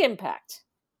with big impact.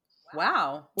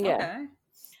 Wow. Yeah.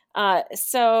 Okay.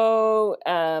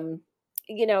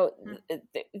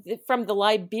 From the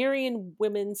Liberian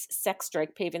women's sex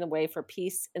strike paving the way for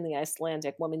peace in the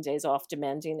Icelandic Women's Days Off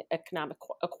demanding economic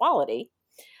equality,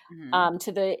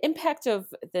 to the impact of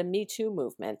the Me Too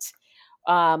movement,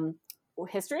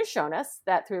 history has shown us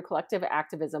that through collective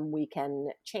activism, we can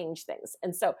change things.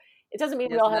 And so it doesn't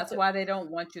mean we all have that's why they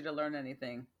don't want you to learn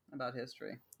anything about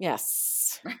history.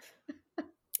 Yes.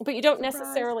 But you don't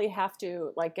necessarily have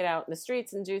to get out in the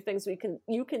streets and do things.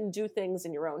 You can do things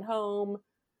in your own home.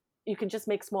 You can just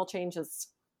make small changes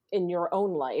in your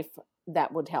own life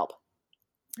that would help.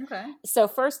 Okay. So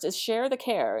first is share the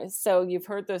care. So you've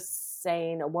heard this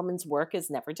saying, a woman's work is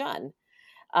never done.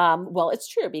 Well, it's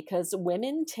true because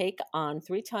women take on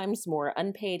 3 times more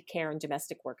unpaid care and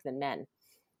domestic work than men.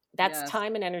 That's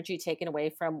time and energy taken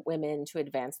away from women to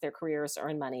advance their careers,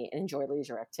 earn money, and enjoy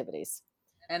leisure activities.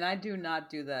 And I do not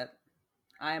do that.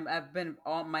 I've been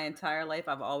all my entire life,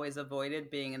 I've always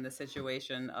avoided being in the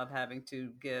situation of having to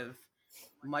give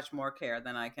much more care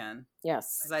than I can.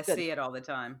 Yes. Because I see it all the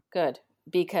time. Good.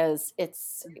 Because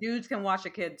it's... Dudes can watch a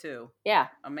kid too. Yeah.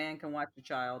 A man can watch a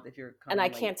child if you're And I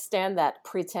can't stand that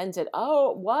pretended,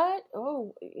 oh, what?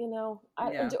 Oh,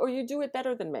 or you do it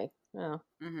better than me. No.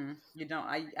 Mm-hmm. You don't.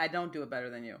 I don't do it better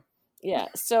than you. Yeah.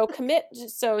 So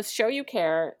show you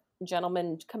care.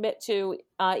 Gentlemen, commit to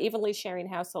evenly sharing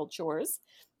household chores,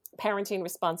 parenting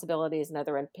responsibilities, and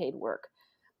other unpaid work.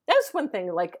 That's one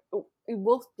thing.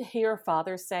 We'll hear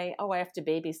fathers say, "Oh, I have to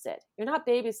babysit." You're not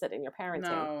babysitting. You're parenting.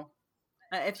 No.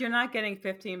 If you're not getting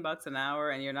 $15 an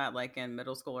hour and you're not in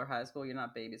middle school or high school, you're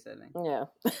not babysitting. Yeah.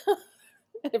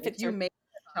 if you make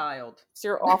a child, it's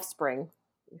your offspring.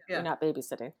 You're not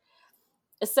babysitting.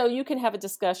 So you can have a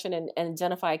discussion and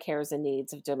identify cares and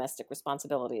needs of domestic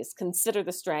responsibilities. Consider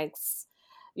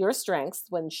your strengths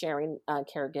when sharing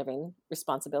caregiving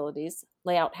responsibilities.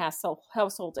 Lay out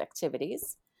household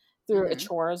activities. through a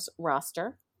chores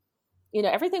roster.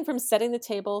 Everything from setting the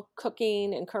table,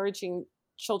 cooking, encouraging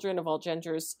children of all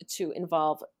genders to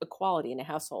involve equality in a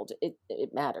household.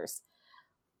 It matters.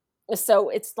 So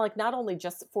it's like not only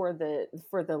just for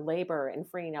the labor and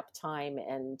freeing up time,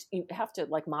 and you have to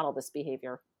like model this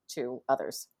behavior to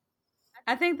others.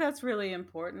 I think that's really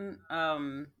important.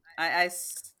 I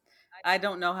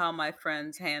don't know how my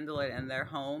friends handle it in their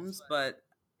homes, but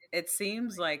it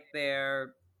seems like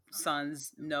their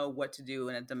sons know what to do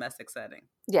in a domestic setting.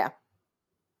 Yeah.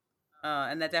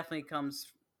 And that definitely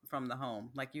comes from the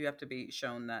home. Like you have to be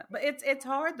shown that. But it's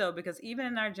hard though, because even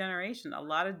in our generation, a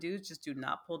lot of dudes just do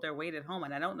not pull their weight at home.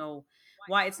 And I don't know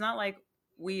why. It's not like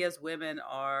we as women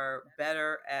are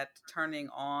better at turning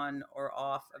on or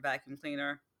off a vacuum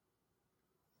cleaner,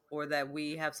 or that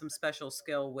we have some special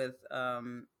skill with a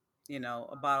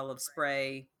bottle of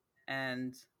spray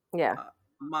and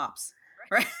mops.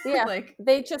 Right? Yeah. Like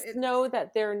they just know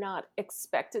that they're not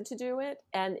expected to do it.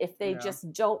 And if they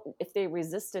just don't, if they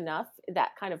resist enough,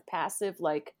 that kind of passive,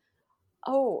 like,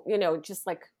 oh, just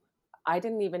like, I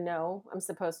didn't even know I'm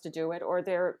supposed to do it. Or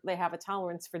they have a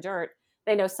tolerance for dirt.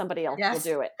 They know somebody else will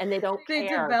do it. And they don't care. They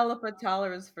develop a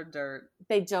tolerance for dirt.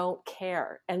 They don't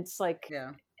care. And it's like,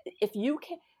 if you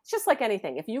can, it's just like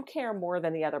anything. If you care more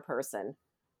than the other person,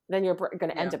 then you're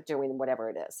going to end up doing whatever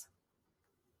it is.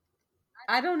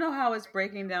 I don't know how it's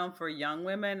breaking down for young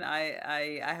women.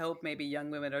 I hope maybe young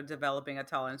women are developing a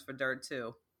tolerance for dirt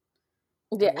too.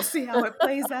 Yeah. We'll see how it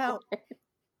plays out.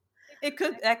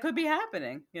 That could be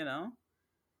happening, All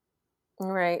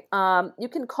right. You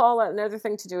can call out, another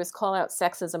thing to do is call out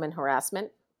sexism and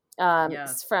harassment.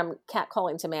 From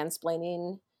catcalling to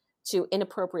mansplaining to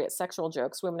inappropriate sexual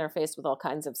jokes. Women are faced with all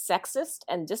kinds of sexist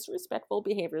and disrespectful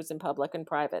behaviors in public and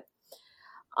private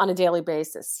on a daily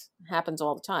basis. It happens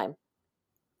all the time.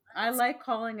 I like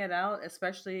calling it out,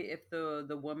 especially if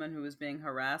the woman who is being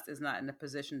harassed is not in a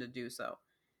position to do so.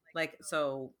 Like,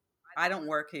 so I don't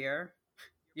work here.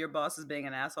 Your boss is being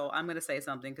an asshole. I'm going to say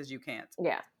something because you can't.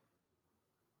 Yeah.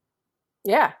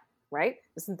 Yeah. Right.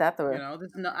 Isn't that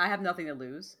the... I have nothing to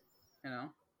lose,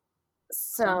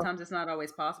 So, sometimes it's not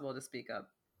always possible to speak up.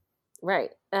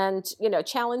 Right. And,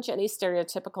 challenge any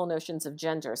stereotypical notions of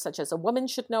gender, such as a woman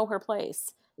should know her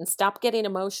place, and stop getting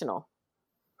emotional.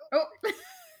 Oh,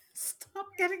 stop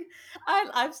getting...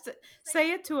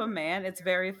 say it to a man. It's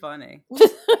very funny.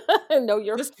 No,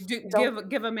 you're... Just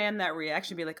give a man that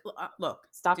reaction. Be like, look,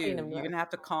 stop dude, being you're going to have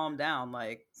to calm down.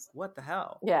 Like, what the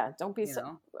hell? Yeah, don't be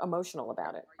so emotional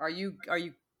about it. Are you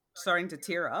starting to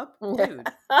tear up? Dude.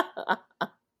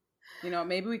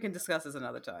 Maybe we can discuss this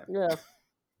another time. Yeah.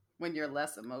 When you're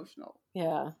less emotional.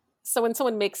 Yeah. So when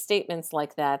someone makes statements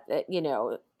like that,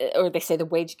 or they say the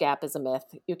wage gap is a myth,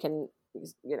 you can,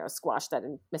 squash that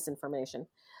in misinformation.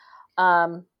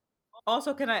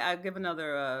 Also, can I give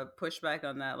another pushback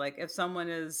on that? Like if someone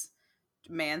is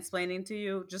mansplaining to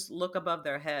you, just look above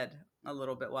their head a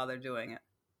little bit while they're doing it.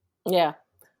 Yeah.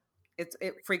 It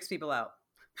freaks people out.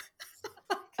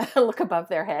 Look above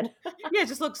their head. Yeah,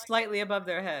 just look slightly above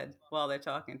their head while they're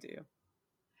talking to you.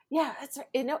 Yeah,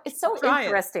 it's so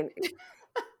interesting.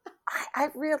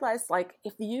 I've realized, like,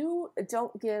 if you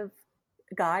don't give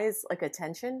guys like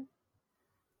attention,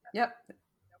 yep,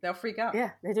 they'll freak out.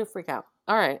 Yeah, they do freak out.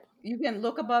 All right. You can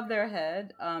look above their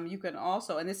head. You can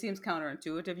also, and this seems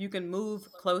counterintuitive, you can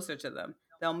move closer to them.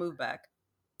 They'll move back.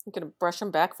 You can brush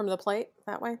them back from the plate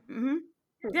that way? Mm-hmm.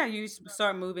 Yeah, you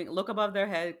start moving, look above their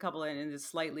head, couple in, and just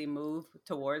slightly move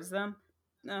towards them.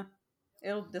 No,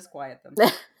 it'll disquiet them.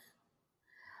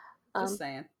 Just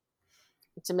saying.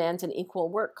 Demand an equal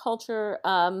work culture.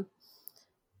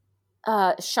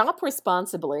 Shop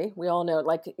responsibly. We all know,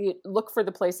 like, you look for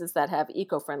the places that have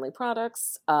eco-friendly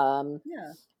products. And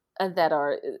that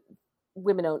are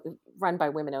run by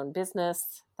women-owned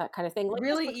business, that kind of thing. Like,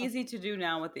 really easy to do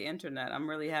now with the internet. I'm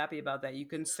really happy about that. You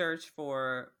can search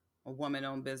for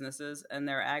women-owned businesses, and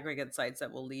there are aggregate sites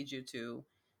that will lead you to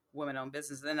women-owned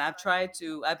businesses. And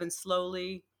I've been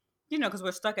slowly, because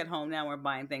we're stuck at home now, we're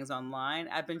buying things online.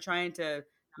 I've been trying to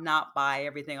not buy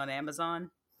everything on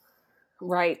Amazon.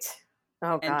 Right.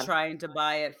 Oh, God. And trying to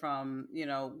buy it from,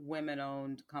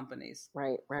 women-owned companies.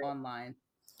 Right. Online.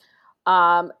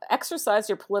 Exercise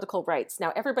your political rights.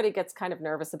 Now, everybody gets kind of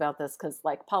nervous about this because,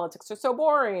 like, politics are so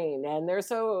boring and they're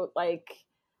so, like,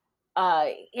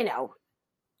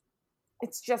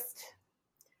 it's just,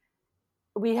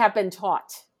 we have been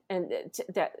taught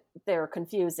that they're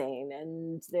confusing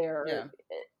and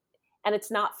and it's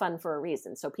not fun for a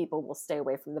reason. So people will stay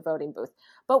away from the voting booth.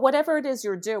 But whatever it is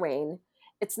you're doing,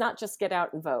 it's not just get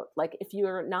out and vote. Like, if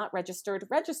you're not registered,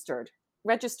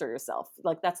 register yourself.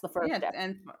 Like that's the first step.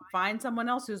 And find someone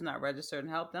else who's not registered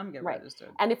and help them get registered.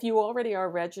 And if you already are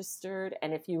registered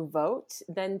and if you vote,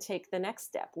 then take the next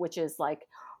step, which is like,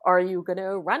 are you going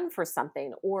to run for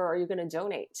something, or are you going to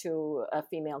donate to a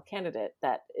female candidate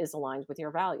that is aligned with your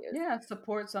values? Yeah,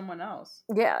 support someone else.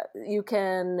 Yeah, you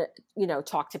can,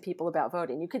 talk to people about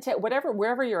voting. You could take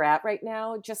wherever you're at right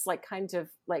now, just like kind of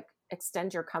like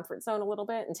extend your comfort zone a little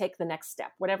bit and take the next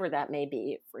step, whatever that may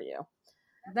be for you.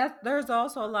 There's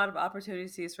also a lot of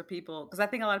opportunities for people, because I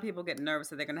think a lot of people get nervous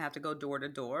that they're going to have to go door to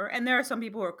door, and there are some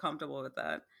people who are comfortable with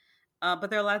that.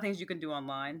 But there are a lot of things you can do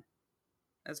online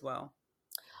as well,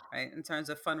 right? In terms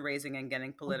of fundraising and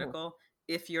getting political,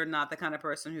 if you're not the kind of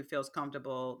person who feels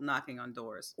comfortable knocking on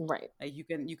doors, right? Like you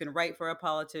can write for a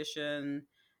politician,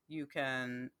 you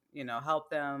can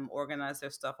help them organize their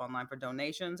stuff online for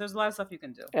donations. There's a lot of stuff you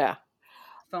can do. Yeah,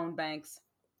 phone banks.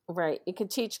 Right. You can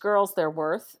teach girls their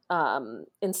worth.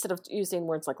 Instead of using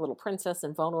words like little princess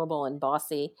and vulnerable and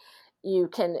bossy, you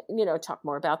can, talk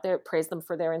more about praise them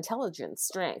for their intelligence,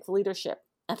 strength, leadership,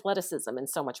 athleticism, and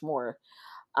so much more.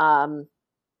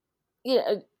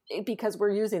 Because we're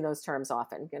using those terms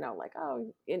often, like,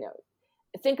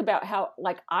 think about how,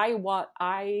 like, what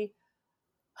I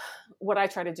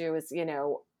try to do is,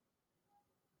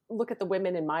 look at the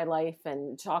women in my life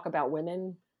and talk about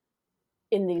women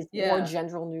in these more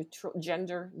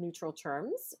gender neutral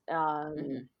terms,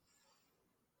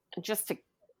 just to,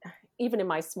 even in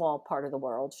my small part of the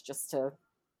world, just to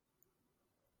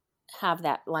have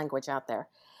that language out there.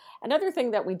 Another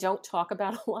thing that we don't talk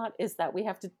about a lot is that we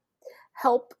have to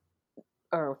help,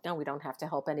 or no, we don't have to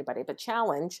help anybody, but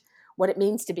challenge what it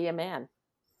means to be a man.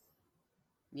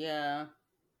 Yeah.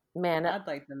 Man up. I'd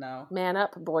like to know. Man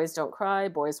up. Boys don't cry.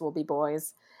 Boys will be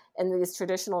boys. And these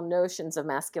traditional notions of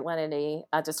masculinity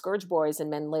discourage boys and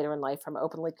men later in life from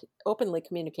openly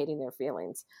communicating their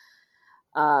feelings.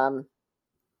 I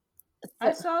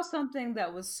saw something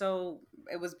that was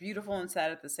it was beautiful and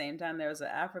sad at the same time. There was an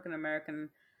African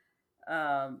American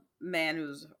man who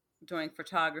was doing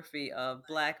photography of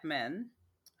Black men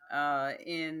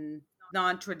in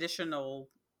non-traditional,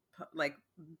 like,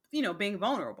 being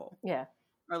vulnerable. Yeah.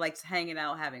 Or like hanging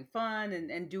out, having fun,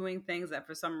 and doing things that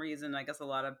for some reason, I guess a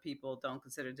lot of people don't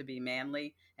consider to be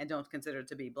manly and don't consider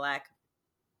to be Black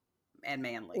and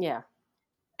manly. Yeah.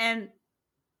 And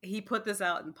he put this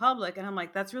out in public, and I'm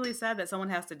like, that's really sad that someone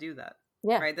has to do that.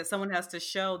 Yeah. Right? That someone has to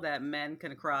show that men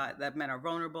can cry, that men are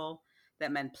vulnerable,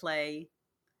 that men play,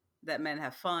 that men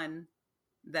have fun,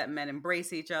 that men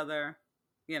embrace each other,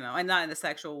 and not in a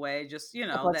sexual way, just,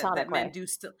 that men do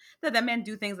that men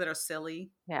do things that are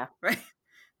silly. Yeah. Right?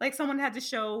 Like someone had to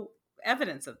show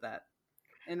evidence of that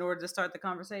in order to start the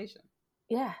conversation.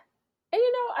 Yeah. And,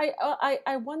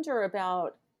 I wonder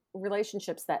about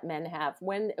relationships that men have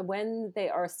when they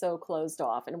are so closed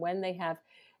off, and when they have,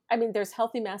 there's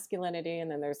healthy masculinity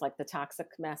and then there's like the toxic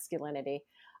masculinity.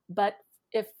 But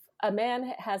if a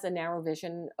man has a narrow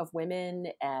vision of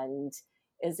women and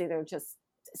is either just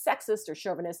sexist or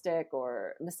chauvinistic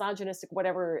or misogynistic,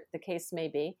 whatever the case may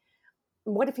be,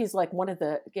 what if he's like one of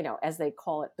the, as they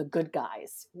call it, the good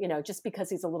guys, just because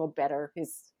he's a little better,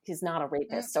 he's not a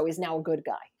rapist, so he's now a good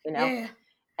guy, Yeah.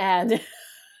 And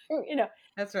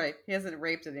that's right, he hasn't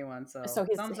raped anyone, so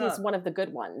he's one of the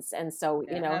good ones, and so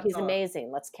he's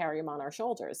amazing, let's carry him on our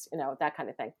shoulders, that kind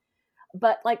of thing.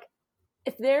 But like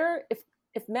if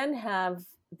men have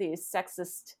these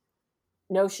sexist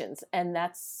notions, and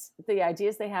that's the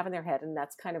ideas they have in their head, and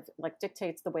that's kind of like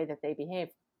dictates the way that they behave,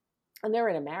 and they're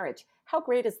in a marriage, how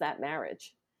great is that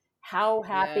marriage? How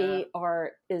happy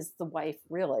is the wife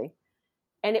really?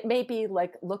 And it may be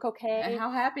like, look, okay. And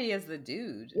how happy is the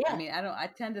dude? Yeah. I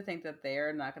tend to think that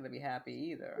they're not going to be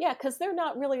happy either. Yeah, because they're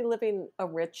not really living a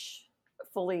rich,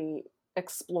 fully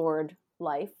explored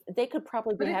life. They could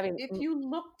probably be having. If you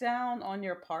look down on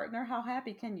your partner, how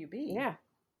happy can you be? Yeah.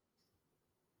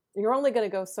 You're only going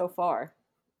to go so far.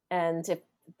 And if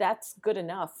that's good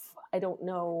enough, I don't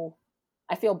know.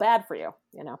 I feel bad for you,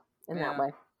 in that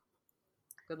way.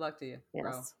 Good luck to you, yes.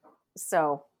 Bro.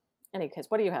 So, any case,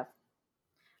 what do you have?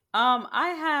 I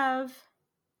have.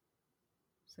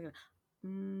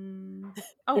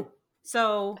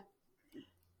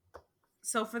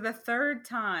 So for the third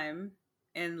time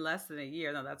in less than a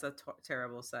year. No, that's a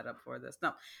terrible setup for this.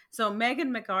 No. So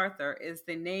Megan MacArthur is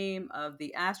the name of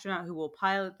the astronaut who will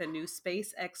pilot the new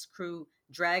SpaceX Crew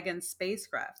Dragon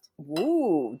spacecraft.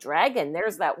 Ooh, Dragon.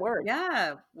 There's that word.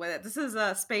 Yeah. Well, this is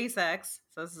SpaceX.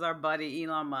 So this is our buddy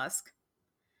Elon Musk.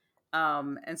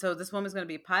 And so this woman's going to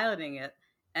be piloting it.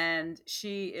 And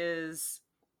she is,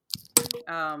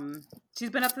 she's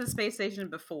been up to the space station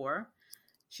before.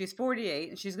 She's 48,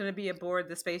 and she's going to be aboard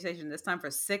the space station this time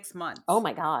for 6 months. Oh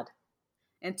my God.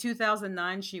 In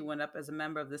 2009, she went up as a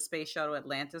member of the Space Shuttle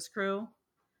Atlantis crew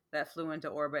that flew into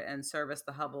orbit and serviced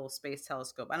the Hubble Space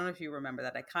Telescope. I don't know if you remember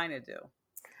that. I kind of do.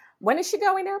 When is she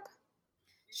going up?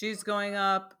 She's going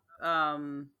up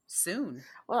soon.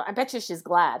 Well, I bet you she's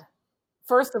glad.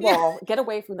 First of all, get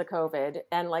away from the COVID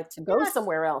and like to go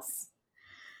somewhere else.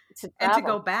 And to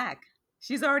go back.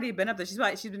 She's already been up there.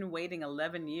 She's been waiting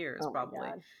 11 years probably.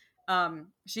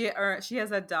 She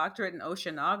has a doctorate in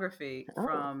oceanography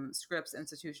from Scripps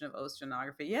Institution of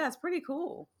Oceanography. Yeah, it's pretty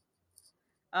cool.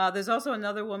 There's also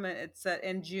another woman. It's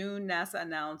in June, NASA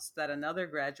announced that another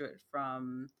graduate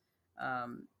from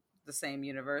the same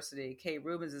university, Kate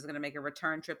Rubins, is going to make a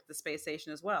return trip to the space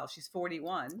station as well. She's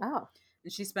 41. Oh.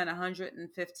 And she spent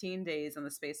 115 days on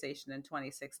the space station in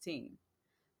 2016.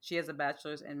 She has a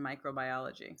bachelor's in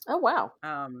microbiology. Oh, wow.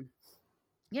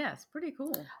 Yeah, it's pretty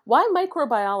cool. Why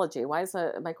microbiology? Why is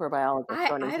a microbiologist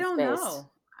going into I don't space?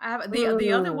 know.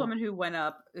 The other woman who went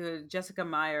up, Jessica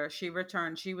Meyer, she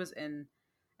returned. She was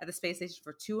at the space station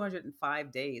for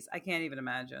 205 days. I can't even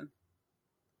imagine.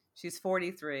 She's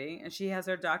 43, and she has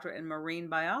her doctorate in marine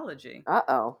biology.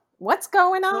 Uh-oh. What's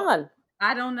going on?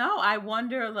 I don't know. I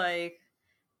wonder, like,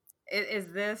 is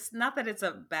this, not that it's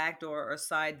a back door or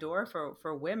side door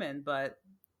for women, but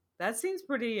that seems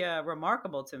pretty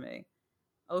remarkable to me.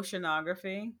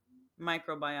 Oceanography,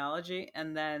 microbiology,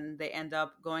 and then they end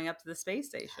up going up to the space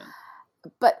station.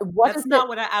 But that's not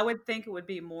what I would think. It would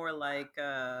be more like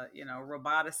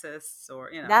roboticists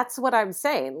or That's what I'm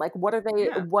saying. Like, what are they?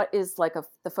 Yeah. What is like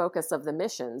the focus of the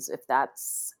missions? If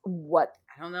that's what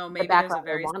I don't know. Maybe there's a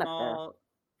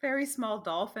very small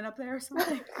dolphin up there or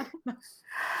something. I don't know.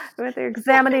 But they're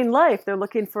examining life. They're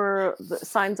looking for the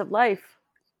signs of life,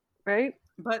 right?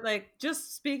 But like,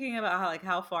 just speaking about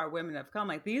how far women have come,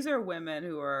 like these are women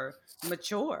who are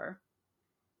mature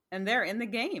and they're in the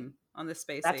game on the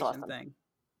space station thing.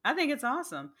 I think it's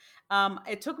awesome.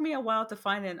 It took me a while to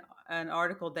find an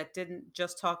article that didn't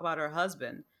just talk about her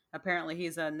husband. Apparently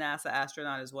he's a NASA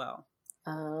astronaut as well.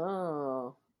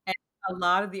 Oh. And a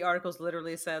lot of the articles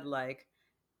literally said like,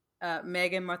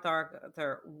 Megan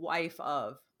MacArthur, wife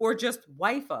of, or just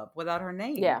wife of without her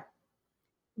name. Yeah.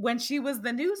 When she was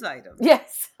the news item.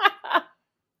 Yes.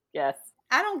 Yes.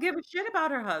 I don't give a shit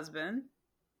about her husband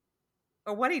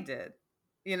or what he did.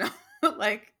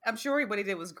 Like, I'm sure what he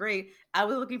did was great. I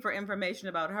was looking for information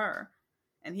about her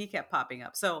and he kept popping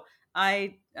up. So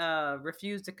I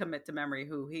refused to commit to memory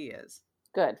who he is.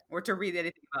 Good. Or to read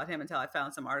anything about him until I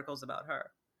found some articles about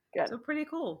her. Good. So pretty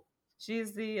cool.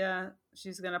 She's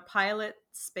she's going to pilot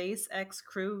SpaceX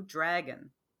Crew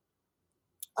Dragon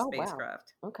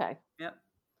spacecraft. Wow. Okay. Yep.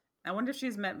 I wonder if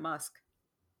she's met Musk.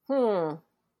 I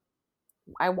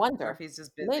wonder. Or if he's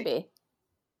just busy.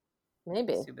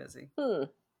 Maybe. He's too busy.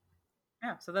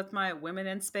 Yeah, so that's my women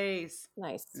in space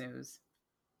news.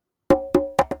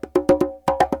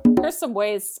 There's some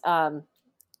ways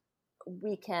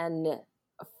we can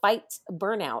fight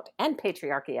burnout and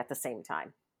patriarchy at the same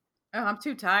time. Oh, I'm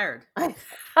too tired. I know.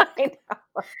 I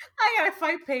gotta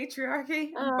fight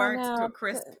patriarchy. I'm burnt to a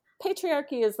crisp.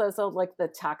 Patriarchy is also like the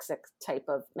toxic type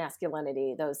of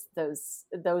masculinity, those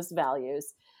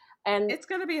values. And it's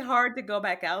going to be hard to go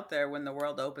back out there when the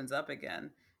world opens up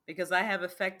again, because I have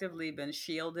effectively been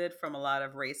shielded from a lot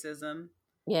of racism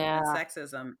and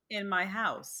sexism in my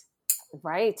house.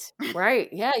 Right.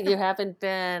 Yeah, you haven't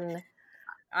been.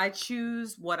 I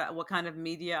choose what kind of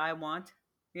media I want,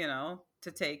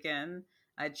 to take in.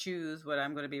 I choose what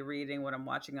I'm going to be reading, what I'm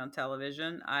watching on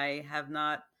television. I have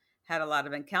not had a lot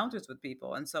of encounters with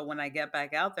people. And so when I get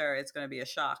back out there, it's going to be a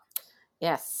shock.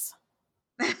 Yes.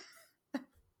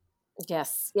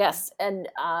 Yes. And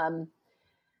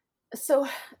so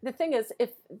the thing is,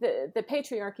 if the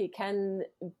patriarchy can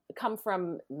come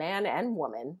from man and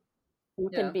woman, you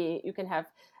can have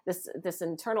this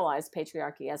internalized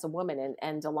patriarchy as a woman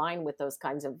and align with those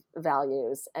kinds of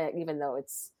values, even though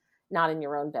it's not in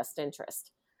your own best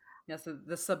interest. Yes,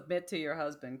 the submit to your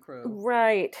husband crew.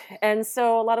 Right. And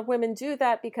so a lot of women do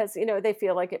that because, they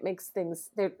feel like it makes things,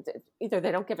 either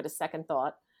they don't give it a second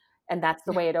thought and that's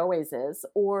the way it always is,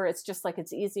 or it's just like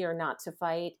it's easier not to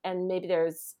fight. And maybe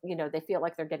there's, they feel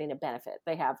like they're getting a benefit.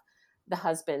 They have the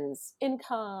husband's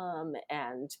income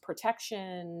and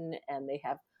protection, and they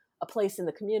have a place in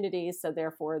the community. So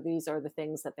therefore, these are the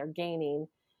things that they're gaining.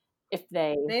 If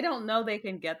they don't know they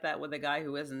can get that with a guy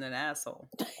who isn't an asshole.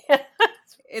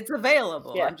 It's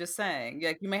available. Yeah. I'm just saying.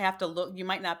 Like, you may have to look. You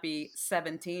might not be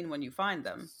 17 when you find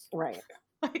them. Right.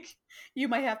 Like, you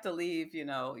might have to leave,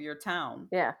 your town.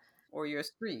 Yeah. Or your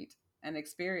street and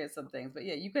experience some things. But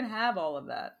yeah, you can have all of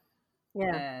that.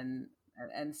 Yeah. And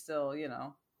and still,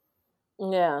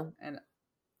 Yeah. and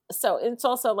So it's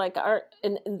also like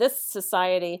in this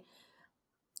society,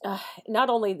 not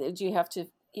only do you have to,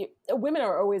 women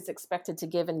are always expected to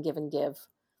give and give and give,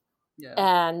 yeah.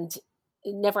 and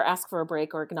never ask for a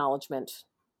break or acknowledgement,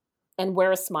 and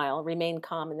wear a smile, remain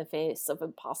calm in the face of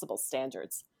impossible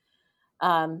standards.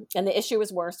 And the issue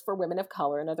is worse for women of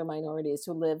color and other minorities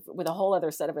who live with a whole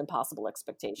other set of impossible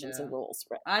expectations Yeah. and rules.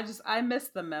 Right? I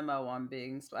missed the memo on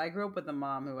being. I grew up with a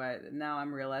mom who now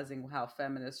I'm realizing how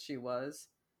feminist she was.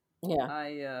 Yeah.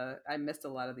 I missed a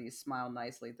lot of these smile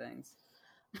nicely things.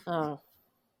 Oh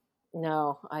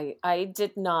no, I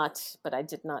did not, but I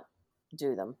did not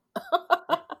do them.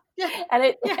 Yeah. And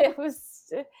Yeah. it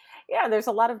was, yeah. There's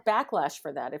a lot of backlash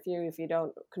for that if you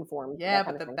don't conform. To Yeah, that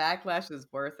kind but of the thing. backlash is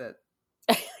worth it.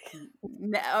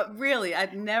 Really,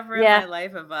 I've never in Yeah. my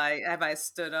life have I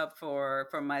stood up for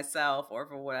myself or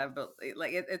for whatever. But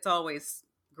like it's always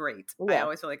great. I Yeah.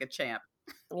 always feel like a champ.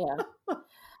 Yeah.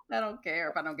 I don't care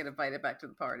if I don't get invited back to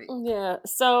the party. Yeah.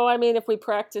 So, I mean, if we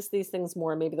practice these things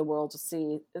more, maybe the world will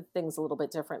see things a little bit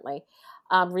differently.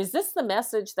 Resist the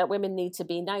message that women need to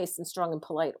be nice and strong and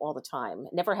polite all the time.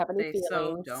 Never have any They so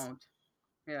feelings. don't.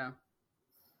 Yeah.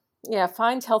 Yeah.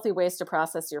 Find healthy ways to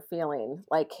process your feelings.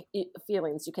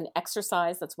 You can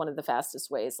exercise. That's one of the fastest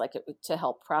ways, to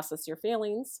help process your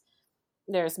feelings.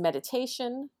 There's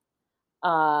meditation,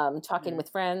 talking Mm. with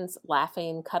friends,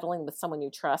 laughing, cuddling with someone you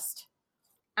trust.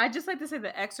 I just like to say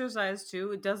the exercise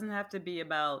too. It doesn't have to be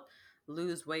about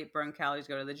lose weight, burn calories,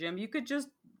 go to the gym. You could just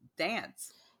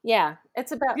dance. Yeah.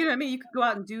 It's about, You know what I mean? You could go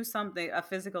out and do something, a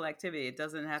physical activity. It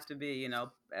doesn't have to be,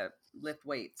 lift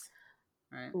weights,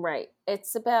 right? right.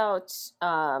 It's about,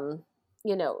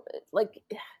 you know, like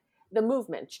the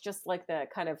movement, just like the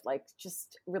kind of like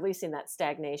just releasing that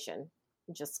stagnation,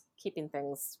 just keeping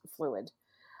things fluid.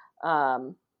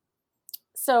 Um,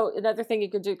 so another thing you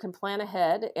can do, can plan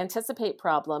ahead, anticipate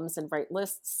problems and write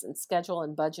lists and schedule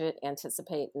and budget,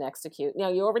 anticipate and execute.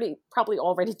 You probably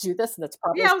already do this, and that's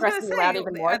probably Yeah, I was gonna stressing you out say,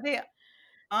 even are more. they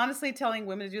honestly telling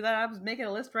women to do that? I was making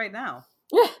a list right now.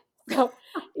 So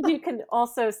you can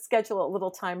also schedule a little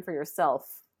time for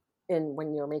yourself in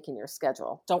when you're making your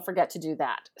schedule. Don't forget to do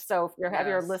that. So if you have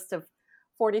your Yes. list of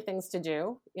 40 things to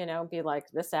do, be like,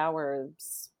 this hour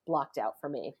is blocked out for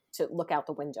me to look out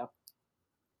the window.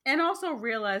 And also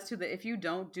realize too that if you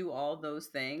don't do all those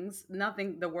things,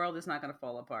 the world is not going to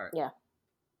fall apart. Yeah.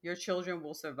 Your children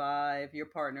will survive, your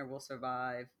partner will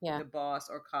survive, Yeah. the boss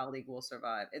or colleague will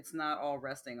survive. It's not all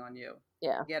resting on you.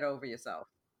 Yeah. Get over yourself.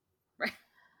 Right.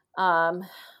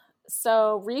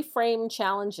 So reframe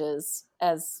challenges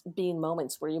as being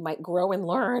moments where you might grow and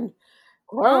learn.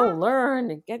 Huh?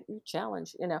 Learn, and get your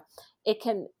challenge. It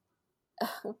can,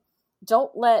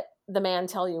 don't let the man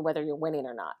tell you whether you're winning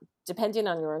or not. Depending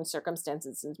on your own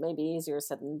circumstances, it may be easier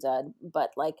said than done,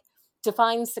 but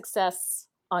define success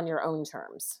on your own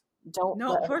terms. Don't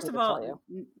No, let other first of people tell all,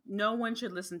 you. no one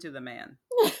should listen to the man.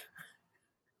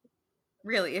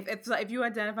 Really, if you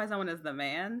identify someone as the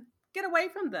man, get away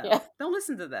from them. Yeah. Don't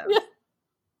listen to them. Yeah.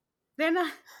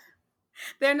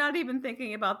 They're not even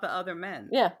thinking about the other men.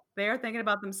 Yeah. They're thinking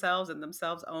about themselves and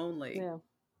themselves only. Yeah.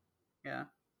 Yeah.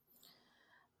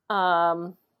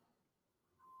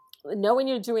 Knowing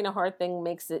you're doing a hard thing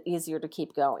makes it easier to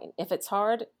keep going. If it's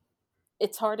hard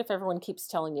if everyone keeps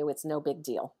telling you it's no big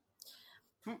deal.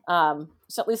 So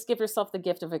at least give yourself the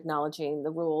gift of acknowledging the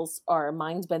rules are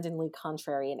mind-bendingly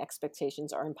contrary and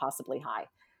expectations are impossibly high.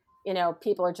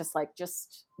 People are just like,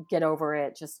 just get over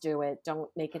it, just do it. Don't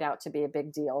make it out to be a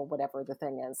big deal, whatever the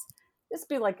thing is. Just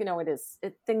be like,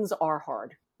 things are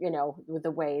hard, with the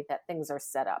way that things are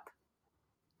set up.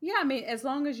 Yeah, I mean, as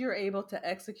long as you're able to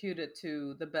execute it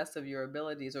to the best of your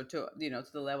abilities or to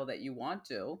the level that you want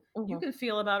to, you can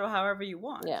feel about it however you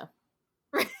want. Yeah.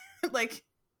 Like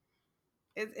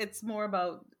it's more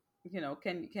about,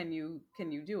 can you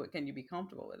do it? Can you be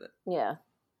comfortable with it? Yeah.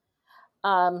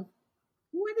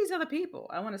 Who are these other people?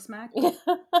 I want to smack them.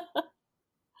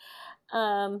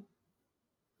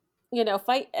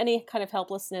 Fight any kind of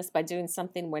helplessness by doing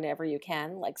something whenever you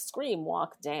can, like scream,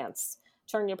 walk, dance,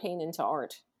 turn your pain into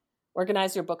art,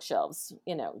 organize your bookshelves,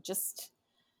 just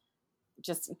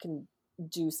you can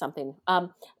do something.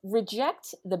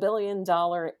 Reject the $1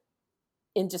 billion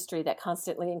industry that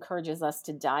constantly encourages us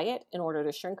to diet in order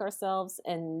to shrink ourselves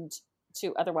and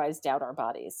to otherwise doubt our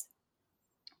bodies.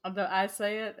 Although I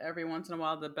say it every once in a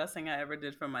while, the best thing I ever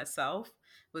did for myself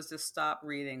was to stop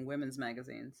reading women's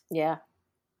magazines. Yeah.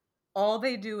 All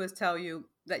they do is tell you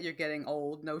that you're getting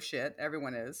old. No shit.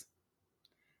 Everyone is.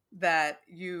 That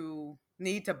you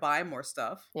need to buy more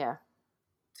stuff. Yeah.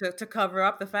 To cover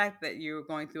up the fact that you're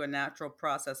going through a natural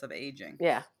process of aging.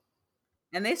 Yeah.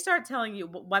 And they start telling you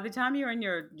by the time you're in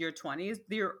your 20s,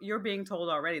 you're being told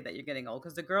already that you're getting old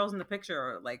because the girls in the picture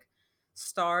are like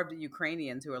starved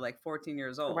Ukrainians who are like 14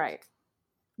 years old. Right.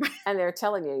 And they're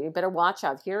telling you, you better watch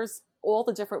out. Here's all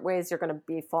the different ways you're going to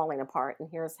be falling apart, and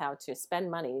here's how to spend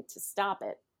money to stop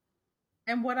it.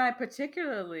 And what I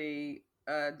particularly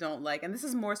don't like, and this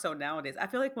is more so nowadays, I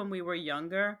feel like when we were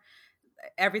younger,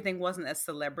 everything wasn't as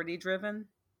celebrity driven.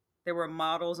 There were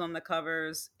models on the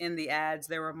covers, in the ads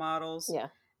there were models. Yeah.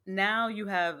 Now you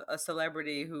have a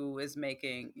celebrity who is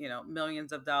making,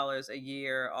 millions of dollars a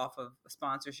year off of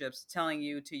sponsorships telling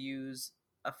you to use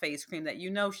a face cream that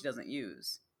she doesn't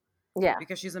use. Yeah.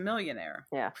 Because she's a millionaire.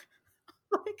 Yeah.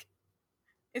 Like,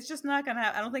 it's just not going to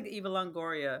happen. I don't think Eva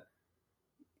Longoria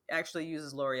actually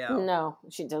uses L'Oreal. No,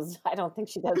 she does. I don't think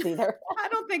she does either. I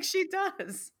don't think she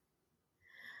does.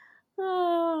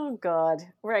 Oh God!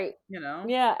 Right?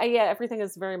 Yeah. Everything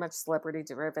is very much celebrity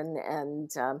driven,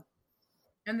 and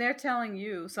they're telling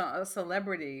you, a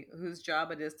celebrity whose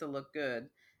job it is to look good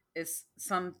is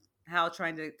somehow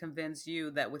trying to convince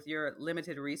you that with your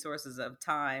limited resources of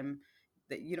time,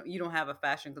 that you don't have a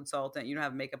fashion consultant, you don't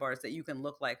have a makeup artist, that you can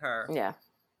look like her. Yeah.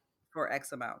 For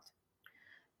X amount.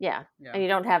 Yeah. And you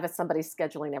don't have somebody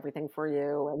scheduling everything for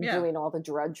you and doing all the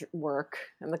drudge work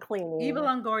and the cleaning. Eva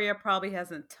Longoria probably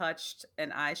hasn't touched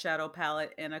an eyeshadow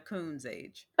palette in a coon's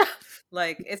age.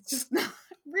 Like, it's just not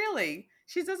really.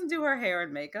 She doesn't do her hair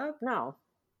and makeup. No.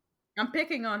 I'm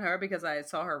picking on her because I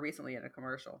saw her recently in a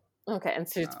commercial. Okay, and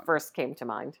she first came to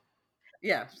mind.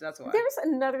 Yeah, that's why. There's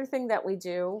another thing that we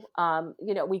do.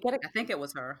 We get I think it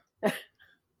was her.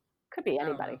 Could be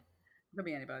anybody. Could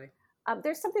be anybody.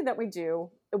 There's something that we do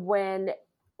when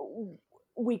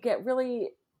we get really,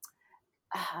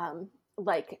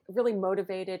 really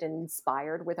motivated and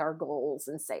inspired with our goals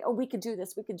and say, oh, we could do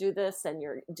this, and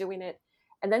you're doing it.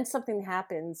 And then something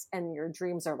happens and your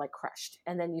dreams are like crushed.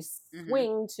 And then you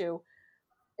swing to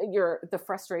the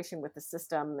frustration with the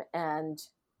system. And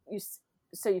you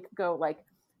can go like,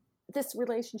 this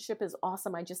relationship is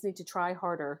awesome. I just need to try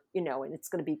harder, and it's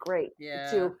going to be great.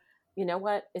 Yeah. You know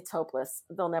what? It's hopeless.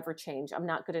 They'll never change. I'm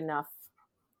not good enough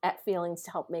at feelings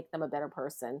to help make them a better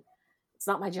person. It's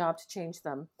not my job to change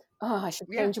them. Oh, I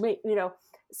should change me.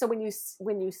 So when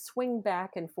you swing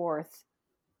back and forth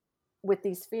with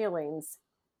these feelings,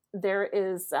 there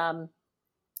is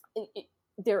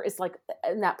like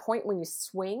in that point when you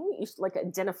swing, you should like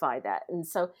identify that. And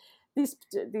so these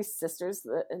sisters,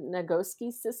 the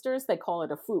Nagoski sisters, they call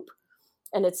it a foop.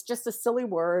 And it's just a silly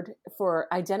word for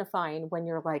identifying when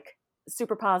you're like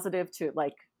super positive to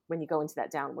like when you go into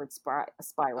that downward spiral.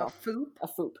 A foop? A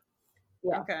foop.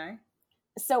 Yeah. Okay.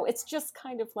 So it's just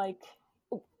kind of like,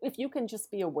 if you can just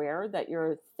be aware that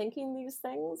you're thinking these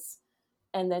things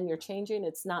and then you're changing,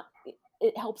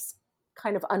 it helps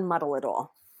kind of unmuddle it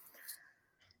all.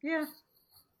 Yeah.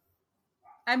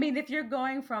 I mean, if you're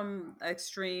going from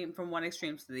one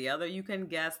extreme to the other, you can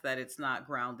guess that it's not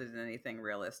grounded in anything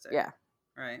realistic. Yeah.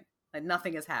 Right? Like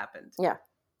nothing has happened. Yeah.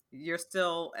 You're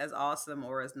still as awesome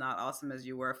or as not awesome as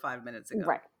you were 5 minutes ago.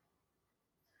 Right.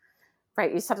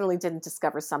 Right. You suddenly didn't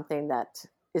discover something that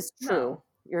is true. No.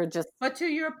 You're just. But to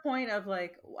your point of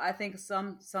like, I think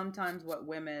sometimes what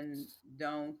women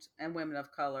don't, and women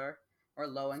of color or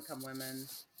low income women,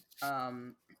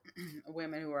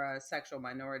 women who are sexual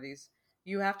minorities,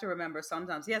 you have to remember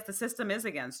sometimes, yes, the system is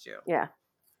against you. Yeah.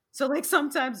 So like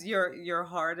sometimes your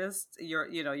hardest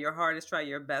try,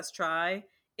 your best try,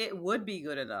 it would be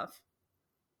good enough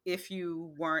if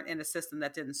you weren't in a system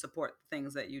that didn't support the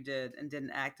things that you did and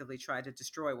didn't actively try to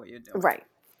destroy what you're doing. Right.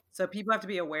 So people have to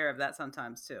be aware of that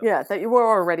sometimes too. Yeah, that you were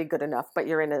already good enough, but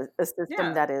you're in a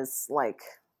system that is like,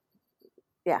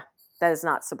 that is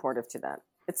not supportive to that.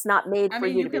 It's not made for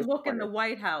you to be. You can look in the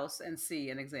White House and see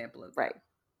an example of that. Right.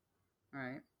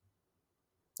 Right.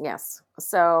 Yes.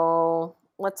 So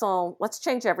let's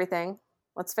change everything.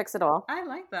 Let's fix it all. I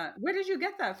like that. Where did you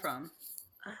get that from?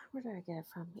 Where did I get it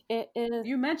from? It is.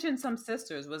 You mentioned some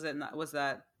sisters. Was it not? Was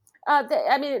that?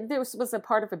 This was a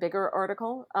part of a bigger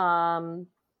article.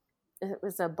 It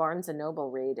was a Barnes and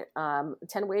Noble read.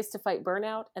 10 Ways to Fight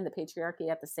Burnout and the Patriarchy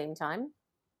at the Same Time.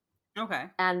 Okay.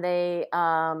 And they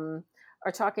are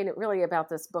talking really about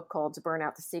this book called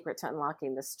Burnout: The Secret to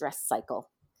Unlocking the Stress Cycle.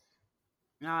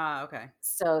 Ah, okay.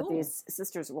 So cool. These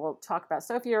sisters will talk about.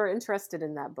 So if you're interested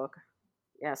in that book,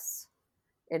 yes,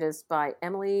 it is by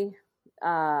Emily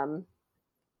and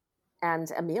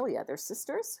Amelia. They're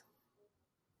sisters.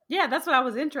 Yeah, that's what I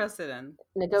was interested in.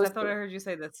 Nagoski. I thought I heard you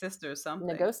say the sisters something.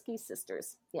 Nagoski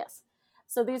sisters, yes.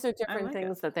 So these are different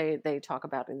things that they talk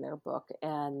about in their book.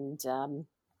 And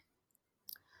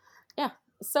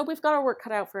So we've got our work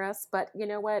cut out for us, but you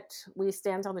know what? We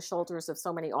stand on the shoulders of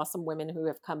so many awesome women who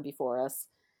have come before us.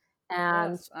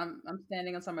 And yes, I'm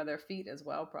standing on some of their feet as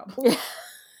well, probably. Yeah.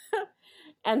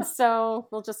 And so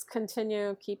we'll just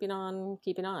continue keeping on.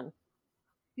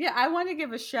 Yeah, I want to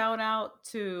give a shout out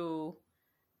to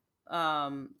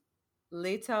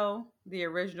Leto, the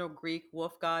original Greek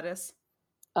wolf goddess.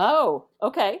 Oh,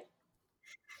 okay.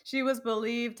 She was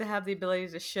believed to have the ability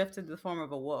to shift into the form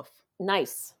of a wolf.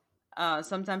 Nice.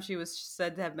 Sometimes she was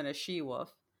said to have been a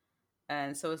she-wolf,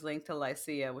 and so it's linked to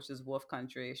Lycia, which is wolf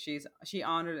country. She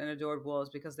honored and adored wolves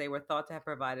because they were thought to have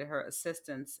provided her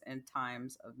assistance in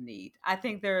times of need. I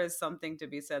think there is something to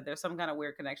be said. There's some kind of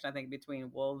weird connection, I think,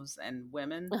 between wolves and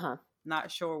women. Uh-huh.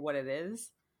 Not sure what it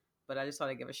is, but I just thought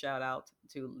I'd give a shout out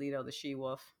to Leto, the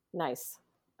she-wolf. Nice.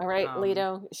 All right,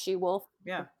 Leto, she-wolf.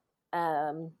 Yeah.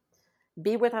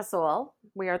 Be with us all.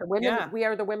 We are the women. Yeah. We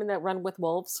are the women that run with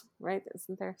wolves, right?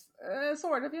 Isn't there?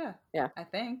 Sort of, yeah. Yeah. I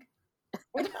think.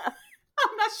 I'm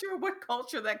not sure what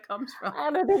culture that comes from. I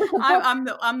don't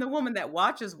know, I'm the woman that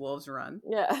watches wolves run.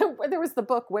 Yeah, there was the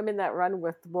book "Women That Run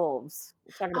with Wolves."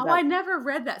 I never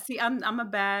read that. See, I'm a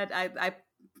bad. I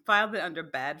filed it under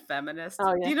bad feminist.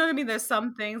 Oh, yeah. Do you know what I mean? There's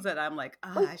some things that I'm like,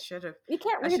 I should have. You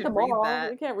can't read them all.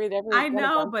 You can't read everything. I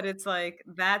know, but it's like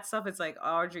that stuff. It's like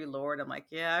Audre Lorde. I'm like,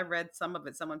 yeah, I read some of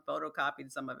it. Someone photocopied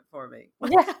some of it for me.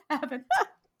 Yeah.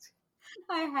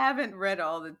 I haven't read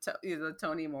all the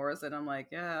Toni Morrison. I'm like,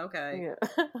 yeah, okay.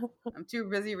 Yeah. I'm too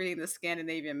busy reading the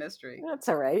Scandinavian mystery. That's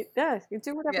all right. Yeah, you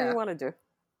do whatever you want to do.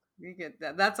 You get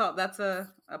that. That's all. That's a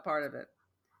part of it.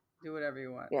 Do whatever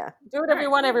you want. Yeah, do whatever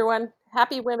you want, everyone.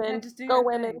 Happy women. Yeah, go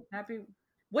women. Happy.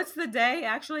 What's the day?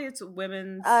 Actually, it's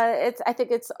women's. I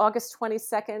think it's August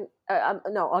 22nd.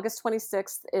 No, August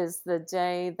 26th is the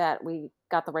day that we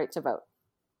got the right to vote.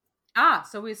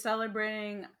 So we're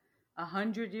celebrating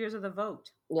 100 years of the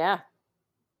vote. Yeah.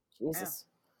 Jesus.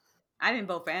 Yeah. I didn't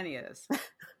vote for any of this.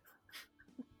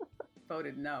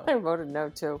 Voted no. I voted no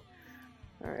too.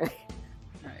 All right.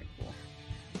 All right, cool.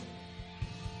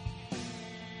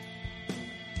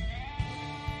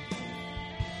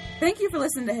 Thank you for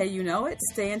listening to Hey You Know It.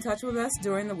 Stay in touch with us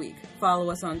during the week.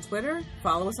 Follow us on Twitter.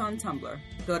 Follow us on Tumblr.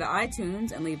 Go to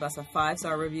iTunes and leave us a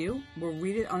 5-star review. We'll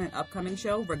read it on an upcoming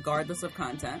show, regardless of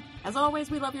content. As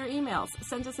always, we love your emails.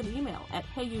 Send us an email at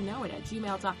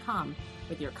heyyouknowit@gmail.com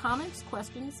with your comments,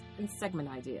 questions, and segment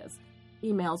ideas.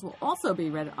 Emails will also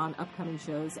be read on upcoming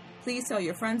shows. Please tell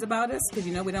your friends about us, because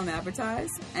you know we don't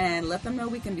advertise. And let them know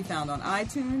we can be found on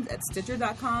iTunes, at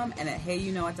Stitcher.com, and at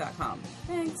heyyouknowit.com.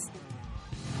 Thanks.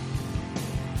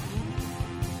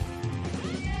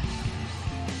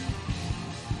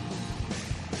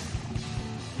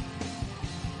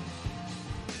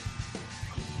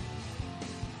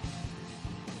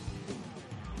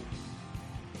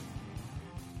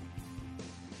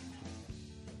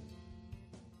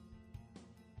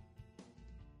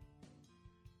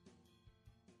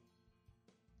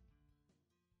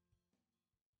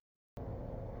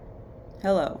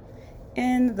 Hello.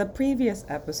 In the previous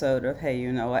episode of Hey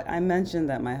You Know What, I mentioned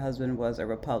that my husband was a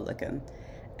Republican,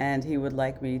 and he would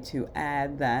like me to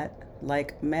add that,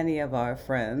 like many of our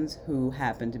friends who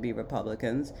happen to be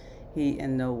Republicans, he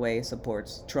in no way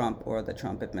supports Trump or the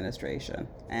Trump administration,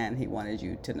 and he wanted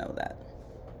you to know that.